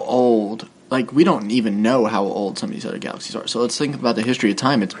how old, we don't even know how old some of these other galaxies are. So let's think about the history of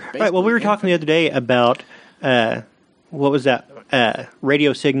time. It's Right, well, we were talking the other day about, what was that,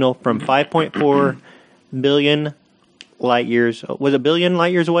 radio signal from 5.4 billion light years. Was it a billion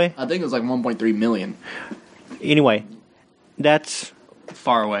light years away? I think it was like 1.3 million. Anyway, that's...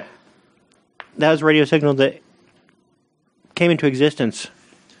 far away. That was a radio signal that came into existence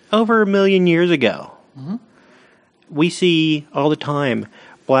over 1 million years ago. Mm-hmm. We see all the time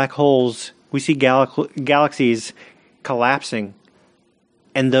black holes. We see galaxies collapsing,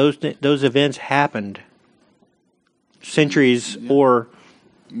 and those events happened centuries or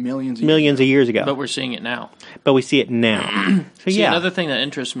Millions of years ago. But we're seeing it now. But we see it now. So See, another thing that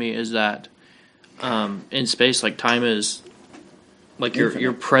interests me is that in space, time is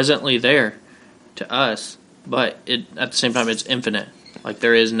you're presently there to us, but at the same time it's infinite.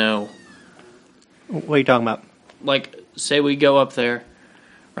 There is no. What are you talking about? Say we go up there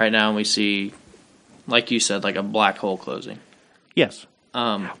right now and we see, like you said, a black hole closing. Yes.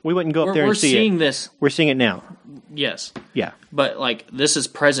 We wouldn't go up there and see it. We're seeing this. We're seeing it now. Yes. Yeah. But this is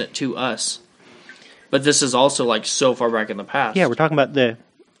present to us. But this is also so far back in the past. Yeah, we're talking about the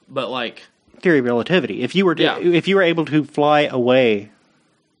But theory of relativity. If you were able to fly away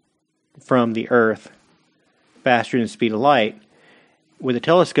from the Earth faster than the speed of light with a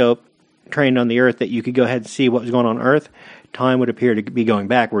telescope trained on the Earth that you could go ahead and see what was going on Earth, time would appear to be going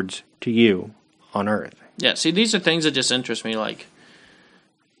backwards to you on Earth. Yeah, see, these are things that just interest me.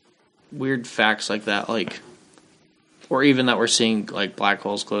 weird facts like that, like, or even that we're seeing like black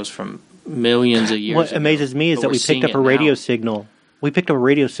holes close from millions of years What ago, amazes me is but that we're we seeing picked up it a radio now. signal. We picked up a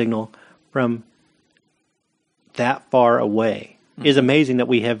radio signal from that far away. It's amazing that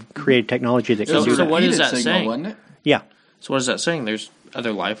we have created technology that It was can do a so that. what is repeated that signal, saying? wasn't it? Yeah. So what is that saying? There's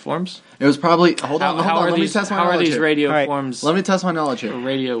other life forms. It was probably. Hold on. How are Let me these? test my How are knowledge these here. radio All right. forms? Let me test my knowledge or here.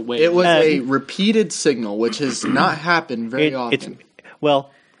 radio waves. It was a repeated signal, which has not happened very It's often.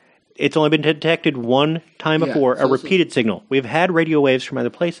 it's only been detected one time Yeah, before, so a this is- repeated signal. We've had radio waves from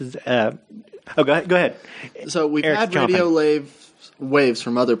other places. Go ahead. So we've Eric's had chomping. radio waves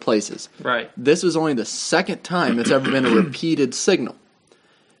from other places. right. This was only the second time it's ever been a repeated signal.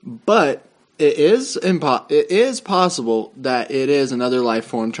 But it is possible that it is another life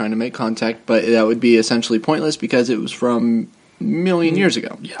form trying to make contact, but that would be essentially pointless because it was from a million years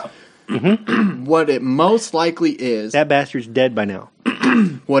ago. Yeah. What it most likely is, That bastard's dead by now.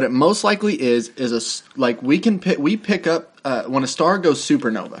 what it most likely is like we pick up when a star goes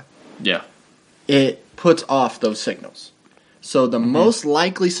supernova, Yeah. it puts off those signals. So the most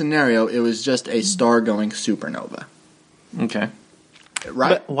likely scenario, it was just a star going supernova. Okay. Right?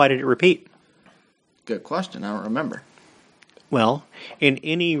 But why did it repeat? Good question. I don't remember. Well, in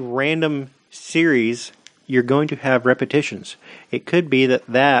any random series, you're going to have repetitions. It could be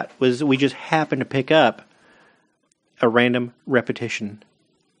that we just happened to pick up a random repetition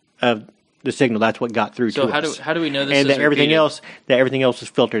of the signal. That's what got through So to us. how do we know this and is that everything repeated? else is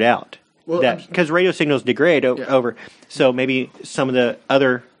filtered out. Well, Because radio signals degrade Yeah. over, so maybe some of the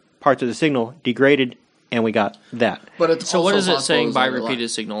other parts of the signal degraded, and we got that. But it's So what also is it possible saying it's by other repeated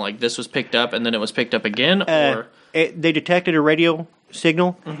life. signal? Like this was picked up and then it was picked up again, or They detected a radio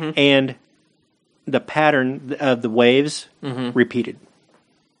signal, and the pattern of the waves repeated.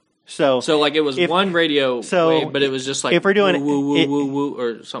 So like it was if- one radio so wave, but it was just like if we're doing woo woo it- woo woo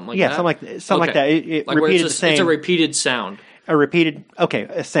or something like yeah, that. something like that. It Like where repeated it's the same. It's a repeated sound.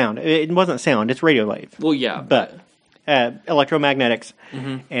 A sound. It wasn't sound. It's radio wave. Well, yeah, But electromagnetics,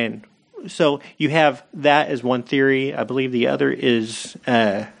 and so you have that as one theory. I believe the other is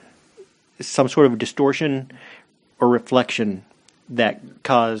some sort of distortion or reflection that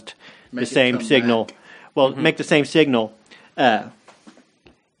caused Make the it same come signal. back. Well, make the same signal.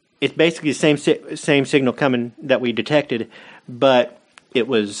 It's basically the same signal coming that we detected, but it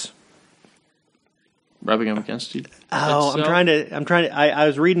was. rubbing them against you. Oh, itself? I'm trying to. I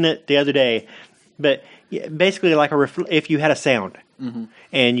was reading it the other day, but yeah, basically like if you had a sound, and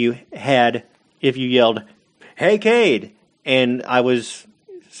if you yelled, "Hey, Cade," and I was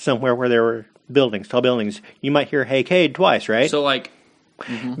somewhere where there were buildings, tall buildings, you might hear "Hey, Cade" twice, right? So like,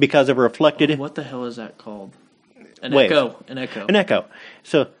 because of a reflected what the hell is that called? An Wave. echo. An echo. an echo.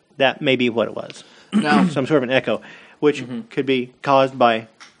 So that may be what it was. Now, Some sort of an echo, which could be caused by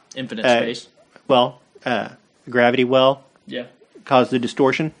Infinite Uh, space. gravity. Yeah. Caused the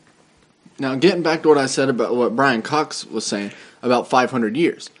distortion. now, getting back to what I said about what Brian Cox was saying about 500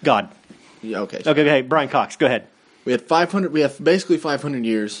 years. God. Yeah, okay. Okay. Brian Cox, go ahead. We had 500. We have basically 500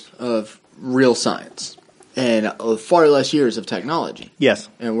 years of real science and far less years of technology. Yes.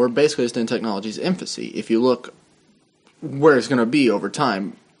 And we're basically just in technology's infancy. If you look where it's going to be over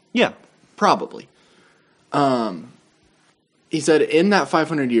time, Yeah. probably. He said in that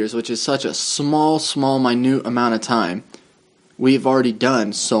 500 years, which is such a small, minute amount of time, we've already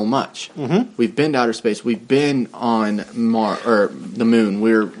done so much. Mm-hmm. We've been to outer space. We've been on Mars or the moon.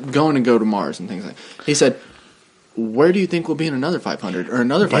 We're going to go to Mars and things like that. He said, where do you think we'll be in another 500 or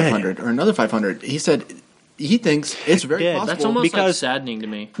another 500 or another 500? He said he thinks it's very Dead. possible. That's almost like because- saddening to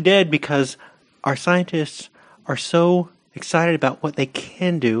me. Dead because our scientists are so excited about what they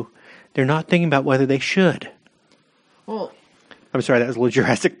can do, they're not thinking about whether they should. Well, I'm sorry, that was a little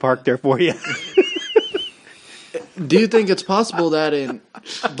Jurassic Park there for you. do you think it's possible that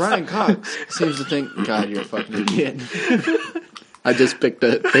Brian Cox seems to think, God, you're a fucking idiot. I just picked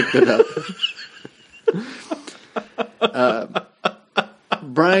it up.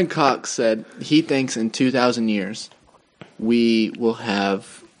 Brian Cox said he thinks in 2,000 years we will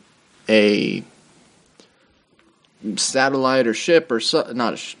have a satellite or ship or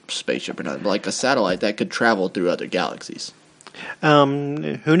not a spaceship or nothing, but like a satellite that could travel through other galaxies.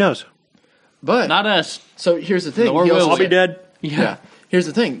 Who knows? But Not us. so here's the thing. Nor he will also we. I'll be said- dead. Yeah. Here's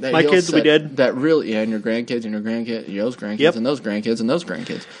the thing. That My he kids also will be said dead. That really, and your grandkids and your grandkids, those grandkids Yep. and those grandkids and those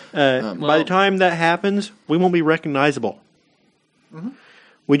grandkids. By Well- the time that happens, we won't be recognizable.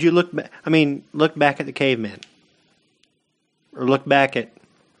 Would you look back at the cavemen, or look back at?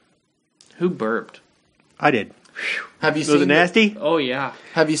 Who burped? I did. Have you Was it seen nasty? Oh yeah.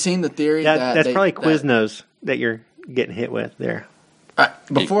 Have you seen the theory that That's probably that- Quiznos that you're getting hit with there.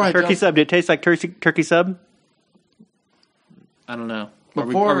 Before I Turkey jump, sub. Did it taste like turkey sub? I don't know.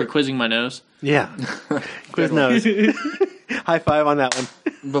 Before- Are we quizzing my nose? Yeah. Quiz nose. High five on that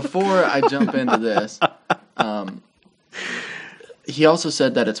one. before I jump into this, he also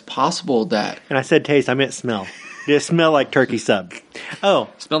said that it's possible that And I said taste, I meant smell. Did it smell like turkey sub? Oh,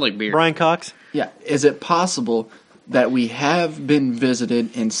 Smelled like beer. Brian Cox? is it possible that we have been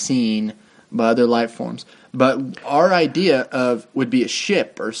visited and seen by other life forms, but our idea of would be a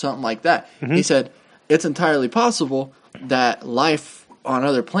ship or something like that. He said it's entirely possible that life on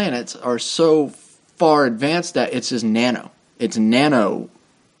other planets are so far advanced that it's just nano. It's nano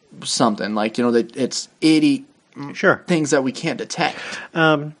something like that it's itty Sure. things that we can't detect.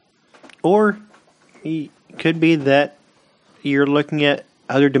 Or it could be that you're looking at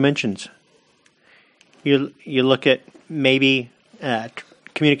other dimensions. You look at maybe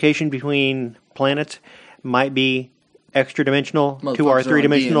communication between planets might be extra dimensional to our Motherfuckers are on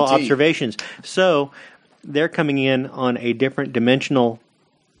three-dimensional DMT. observations. So they're coming in on a different dimensional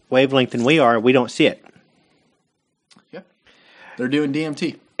wavelength than we are. We don't see it. Yeah, they're doing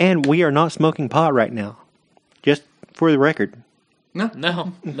DMT. And we are not smoking pot right now. Just for the record. No.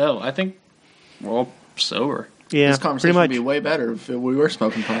 I think we're all sober. Yeah, This pretty conversation much. would be way better if we were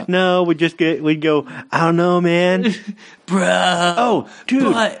smoking pot. No, we'd go, I don't know, man. Bro. Oh,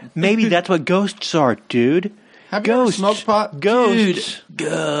 dude, But- maybe that's what ghosts are, dude. Have you ever Ghosts. smoked pot? Ghosts.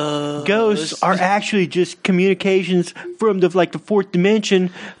 Ghosts are actually just communications from the fourth dimension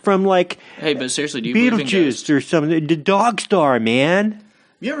from Hey, but seriously, do you believe in ghosts? Beetlejuice or something. The Dog Star, man.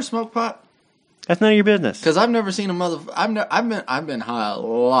 You ever smoked pot? That's none of your business. Because I've never seen a I've been high a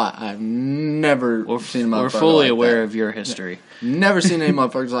lot. I've never seen a motherfucker We're fully like aware that. of your history. Never seen any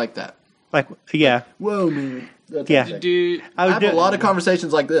motherfuckers like that. Yeah. Whoa, man. That's Yeah. insane. Dude, I have a lot of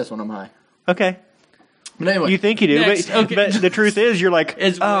conversations like this when I'm high. Okay. But anyway, You think you do, Next, but, okay. but the truth is, you're like,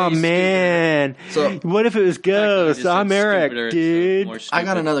 It's oh way man, So- what if it was ghosts? I'm Eric, dude. I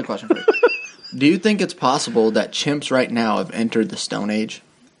got another question for you. Do you think it's possible that chimps right now have entered the Stone Age?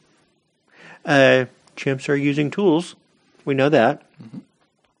 Chimps are using tools. We know that.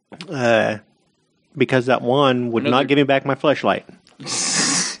 Because that one would I know not they're- give me back my fleshlight.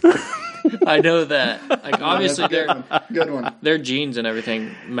 I know that. Like, obviously, Good one. their genes and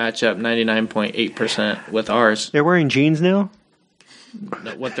everything match up 99.8% with ours. They're wearing jeans now?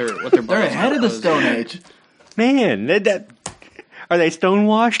 What their They're bodies ahead of the was. Stone Age. Man, are they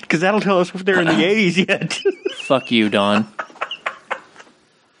stonewashed? Because that'll tell us if they're in the 80s yet. Fuck you, Don.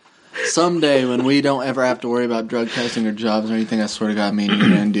 Someday, when we don't ever have to worry about drug testing or jobs or anything, I swear to God, me and you're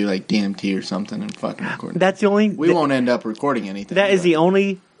going to do like DMT or something and fucking record. That's the only... We won't end up recording anything. That is but- the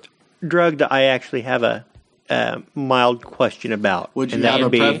only drug that I actually have a mild question about. Would you and that have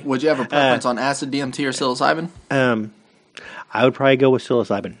would be, Would you have a preference on acid, DMT, or psilocybin? I would probably go with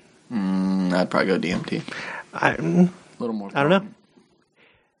psilocybin. I'd probably go DMT. I A little more. don't know.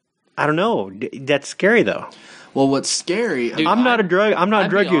 I don't know. That's scary though. Well, what's scary? Dude, I'm not a drug I'd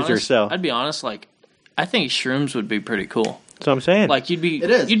be user, honest- so I'd be honest. Like, I think shrooms would be pretty cool. that's what I'm saying. Like, you'd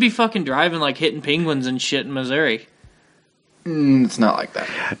is. be fucking driving, like hitting penguins and shit in Missouri. It's not like that.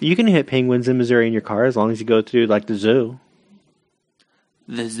 You can hit penguins in Missouri in your car as long as you go through the zoo.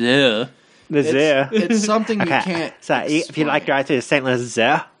 The zoo. The zoo. It's something you Okay. can't. So if you like to drive through the St. Louis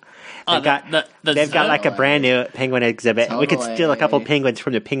Zoo, Oh, they've got they've got like a brand new penguin exhibit. We could steal a couple Totally. penguins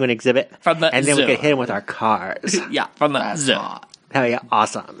from the penguin exhibit, From the and then we zoo. could hit them with our cars. Yeah, from the That's zoo. hot. Hell yeah,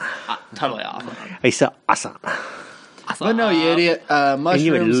 awesome! Totally awesome. He's so awesome. But no, you idiot. you would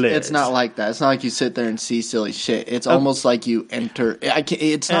Mushrooms, lose. it's not like that. It's not like you sit there and see silly shit. It's almost like you enter.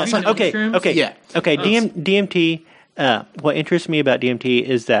 It's not you something. know Okay, mushrooms? okay, Yeah. okay. DMT. What interests me about DMT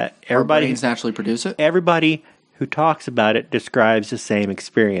is that Our everybody brains naturally produce it. everybody who talks about it describes the same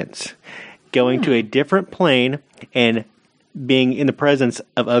experience. Going to a different plane and being in the presence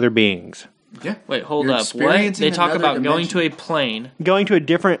of other beings. Yeah. Wait, hold You're up. What? experiencing They talk another about going dimension. to a plane. Going to a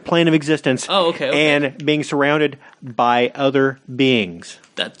different plane of existence. Oh, okay. And being surrounded by other beings.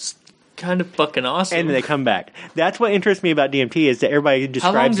 That's kind of fucking awesome. And they come back. That's what interests me about DMT is that everybody How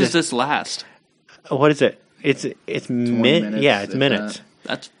describes long does it- this last? What is it? It's minutes, yeah, it's if minutes. that.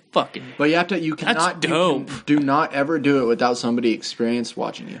 That's fucking. But you have to. You That's cannot. dope. Do not ever do it without somebody experienced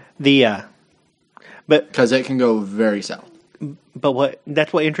watching you, But because it can go very south.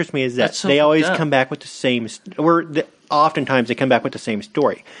 that's what interests me is that That's so they always fucked up. come back with the same oftentimes they come back with the same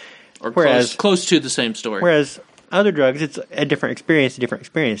story. Or Whereas- close to the same story. Whereas other drugs, it's a different experience,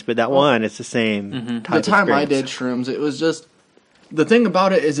 but that one, it's the same Mm-hmm. type The time I did experience. shrooms, it was just the thing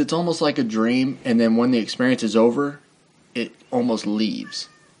about it is it's almost like a dream, and then when the experience is over, it almost leaves,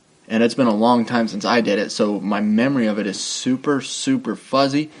 and it's been a long time since I did it, so my memory of it is super, super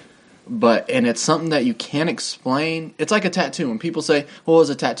fuzzy. And it's something that you can't explain. It's like a tattoo. When people say, "Well, what does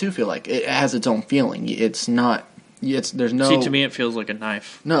a tattoo feel like?" It has its own feeling. It's not. There's no. See, to me, it feels like a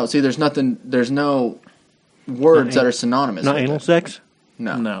knife. No, see, there's nothing. There's no words that are synonymous. Not with anal it. sex?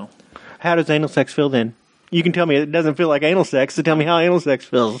 No. How does anal sex feel then? You can tell me it doesn't feel like anal sex, so tell me how anal sex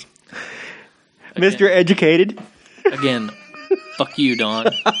feels. Again. Mr. Educated. Again, fuck you, Don.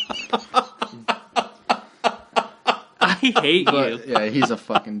 I hate you. Yeah, he's a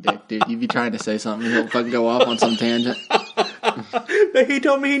fucking dick, dude. You be trying to say something, he'll fucking go off on some tangent. He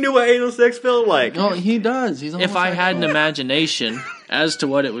told me he knew what anal sex felt like. No, he does. He's If I had an imagination as to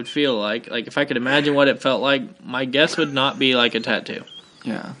what it would feel like if I could imagine what it felt like, my guess would not be like a tattoo.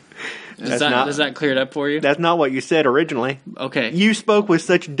 Yeah. Does that clear it up for you? That's not what you said originally. Okay. You spoke with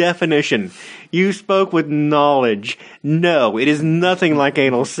such definition. You spoke with knowledge. No, it is nothing like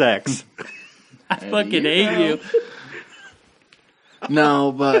anal sex. I fucking hate you.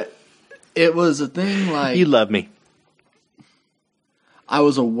 No, but it was a thing like... You love me. I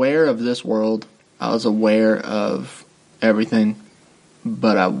was aware of this world. I was aware of everything,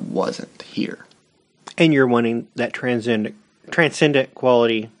 but I wasn't here. And you're wanting that transcendent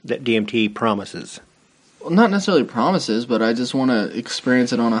quality that DMT promises. Well, not necessarily promises, but I just want to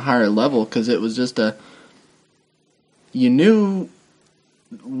experience it on a higher level because it was just you knew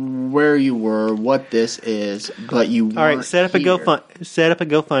where you were, what this is, but you weren't. All right, set up a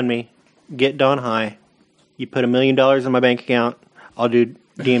GoFundMe. Get Don high. You put $1 million in my bank account. I'll do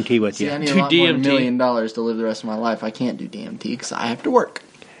DMT with See, you. I need Do a lot more than $1 DMT. million to live the rest of my life. I can't do DMT because I have to work.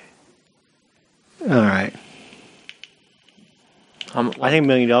 All right. I think $1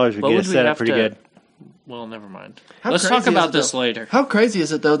 million would What get would us we set have up pretty to- good. Well, never mind. How Let's crazy talk is about it, this though? later. How crazy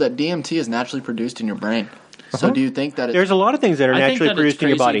is it, though, that DMT is naturally produced in your brain? So do you think that it's... There's a lot of things that are I think naturally that it's produced in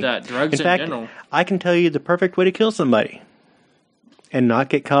your crazy body. that drugs in in fact, general- I can tell you the perfect way to kill somebody and not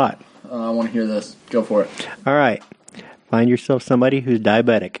get caught. I want to hear this. Go for it. All right. Find yourself somebody who's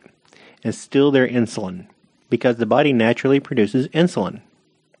diabetic and steal their insulin because the body naturally produces insulin.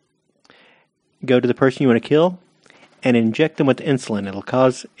 Go to the person you want to kill and inject them with insulin. It'll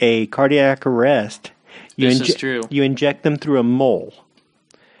cause a cardiac arrest. This is true. You inject them through a mole.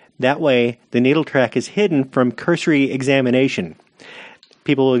 That way, the needle track is hidden from cursory examination.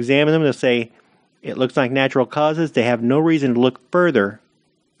 People will examine them. They'll say, it looks like natural causes. They have no reason to look further.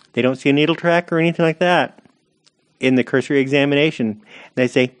 They don't see a needle track or anything like that in the cursory examination. They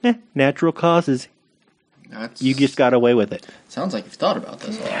say, natural causes. You just got away with it. Sounds like you've thought about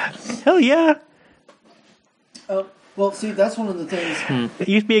this a lot. Hell yeah. Oh, well, see, that's one of the things... It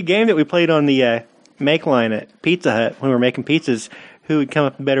used to be a game that we played on the make line at Pizza Hut when we were making pizzas. Who would come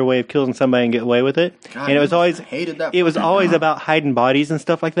up with a better way of killing somebody and get away with it? God, and it was always hated that. It was always about hiding bodies and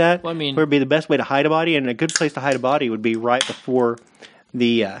stuff like that. Well, I mean, where would be the best way to hide a body, and a good place to hide a body would be right before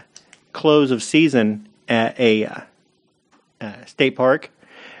the close of season at a state park,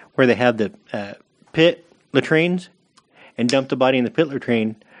 where they have the pit latrines, and dump the body in the pit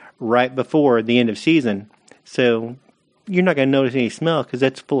latrine right before the end of season. So you're not going to notice any smell because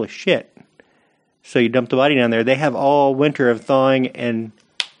that's full of shit. So you dump the body down there. They have all winter of thawing and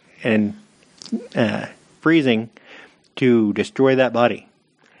freezing to destroy that body.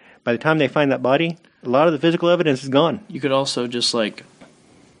 By the time they find that body, a lot of the physical evidence is gone. You could also just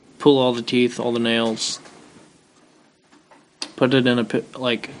pull all the teeth, all the nails, put it in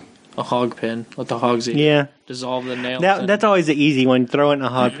a hog pen. Let the hogs eat it. Yeah, Dissolve the nails. that's always the easy one. Throw it in a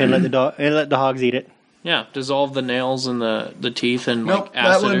hog pen, let the hogs eat it. Yeah, dissolve the nails and the teeth and Nope, that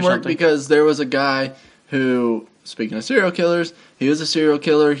acid wouldn't or work something. because there was a guy who, speaking of serial killers, he was a serial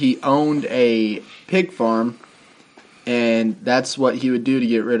killer. He owned a pig farm, and that's what he would do to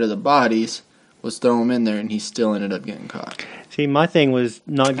get rid of the bodies, was throw them in there, and he still ended up getting caught. See, my thing was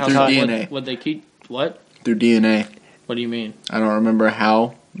not How get caught. DNA. Would they keep what? Through DNA. What do you mean? I don't remember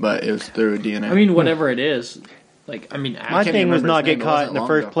how, but it was through DNA. I mean, whatever it is. My can't thing was remember not his get name, it caught wasn't in the long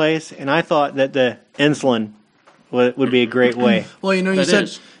first ago. place, and I thought that the insulin would be a great way. Well, you That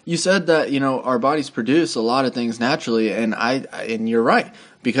is. you said that our bodies produce a lot of things naturally, and and you're right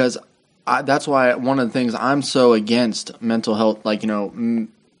because that's why one of the things I'm so against mental health,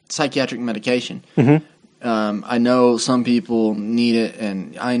 psychiatric medication. Mm-hmm. I know some people need it,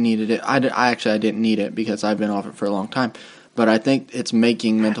 and I needed it. I didn't need it because I've been off it for a long time, but I think it's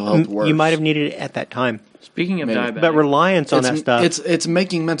making mental health worse. You might have needed it at that time. Speaking of Maybe. diabetic, But reliance on that stuff. It's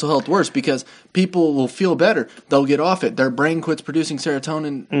making mental health worse because people will feel better. They'll get off it. Their brain quits producing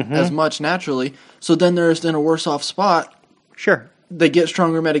serotonin as much naturally. So then they're just in a worse off spot. Sure. They get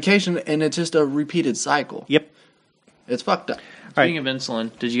stronger medication, and it's just a repeated cycle. Yep. It's fucked up. Speaking of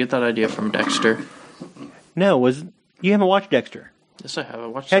insulin, did you get that idea from Dexter? No, you haven't watched Dexter? Yes, I have. I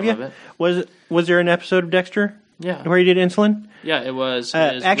watched Have some you? of it. Was there an episode of Dexter Yeah. where he did insulin? Yeah, it was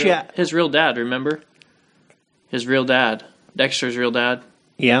actually, his real dad, remember? His real dad. Dexter's real dad.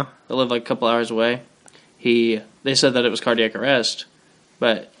 Yeah. They lived like a couple hours away. They said that it was cardiac arrest,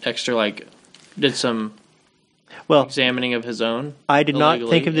 but Dexter did some examining of his own. I did not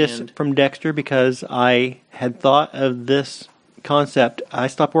think of this from Dexter because I had thought of this concept. I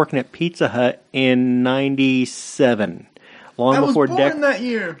stopped working at Pizza Hut in '97, long before that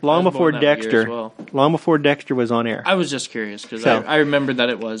year. Long I was before born that year as Dexter, well. long before Dexter was on air. I was just curious because So- I remembered that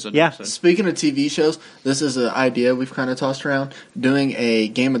it was an episode. Speaking of TV shows, this is an idea we've kind of tossed around. Doing a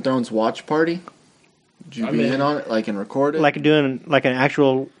Game of Thrones watch party. Would you be in on it, and record it? Like doing like an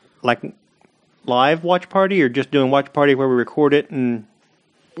actual live watch party, or just doing watch party where we record it and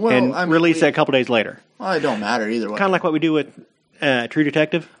release it a couple days later. Well, it don't matter either way. Kind of like what we do with True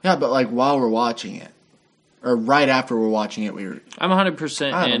Detective. Yeah, but while we're watching it, or right after we're watching it, I'm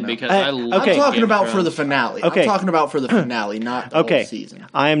 100% I don't in know. because I love okay. I'm talking Game of about for Thrones. the finale. Okay. I'm talking about for the finale, not the whole season.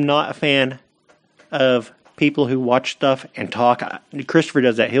 I am not a fan of people who watch stuff and talk. Christopher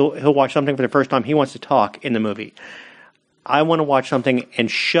does that. He'll watch something for the first time. He wants to talk in the movie. I want to watch something and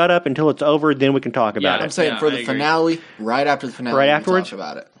shut up until it's over. Then we can talk about I'm it. saying for I the agree. finale, right after the finale, Right we can afterwards? talk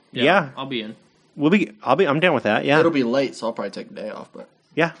about it. Yeah. I'll be in. I'm down with that. Yeah. It'll be late, so I'll probably take a day off. But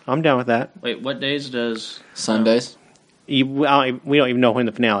Yeah, I'm down with that. Wait, what days does... Sundays. We don't even know when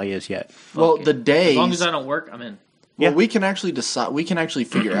the finale is yet. Well, it. the days. As long as I don't work, I'm in. Well, Yeah. we can actually decide. We can actually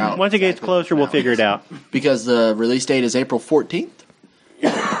figure out. Once it gets exactly closer, what we'll the figure it finale out. is. Because the release date is April 14th. So you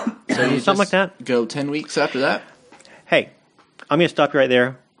Something just like that. Go 10 weeks after that. Hey, I'm going to stop you right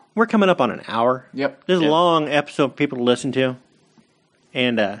there. We're coming up on an hour. Yep. This is a Yep. long episode for people to listen to.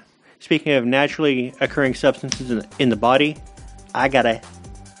 And speaking of naturally occurring substances in the body, I gotta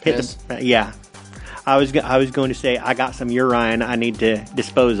hit Piss? yeah. I was going to say I got some urine I need to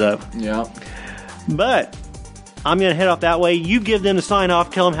dispose of, Yeah. but I'm gonna head off that way. You give them the sign off.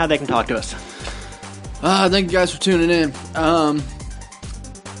 Tell them how they can talk to us. Thank you guys for tuning in.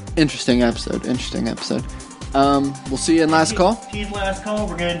 Interesting episode. We'll see you in last call. T's last call.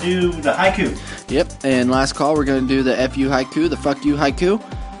 We're gonna do the haiku. Yep. And last call, we're going to do the FU haiku, the fuck you haiku.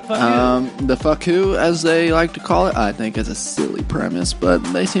 The fuck who, as they like to call it. I think it's a silly premise, but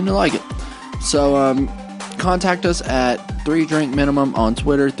they seem to like it. So, contact us at 3 Drink Minimum on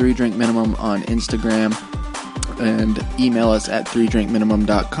Twitter, 3 Drink Minimum on Instagram, and email us at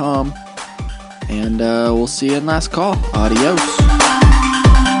 3drinkminimum.com. And we'll see you in last call. Adios.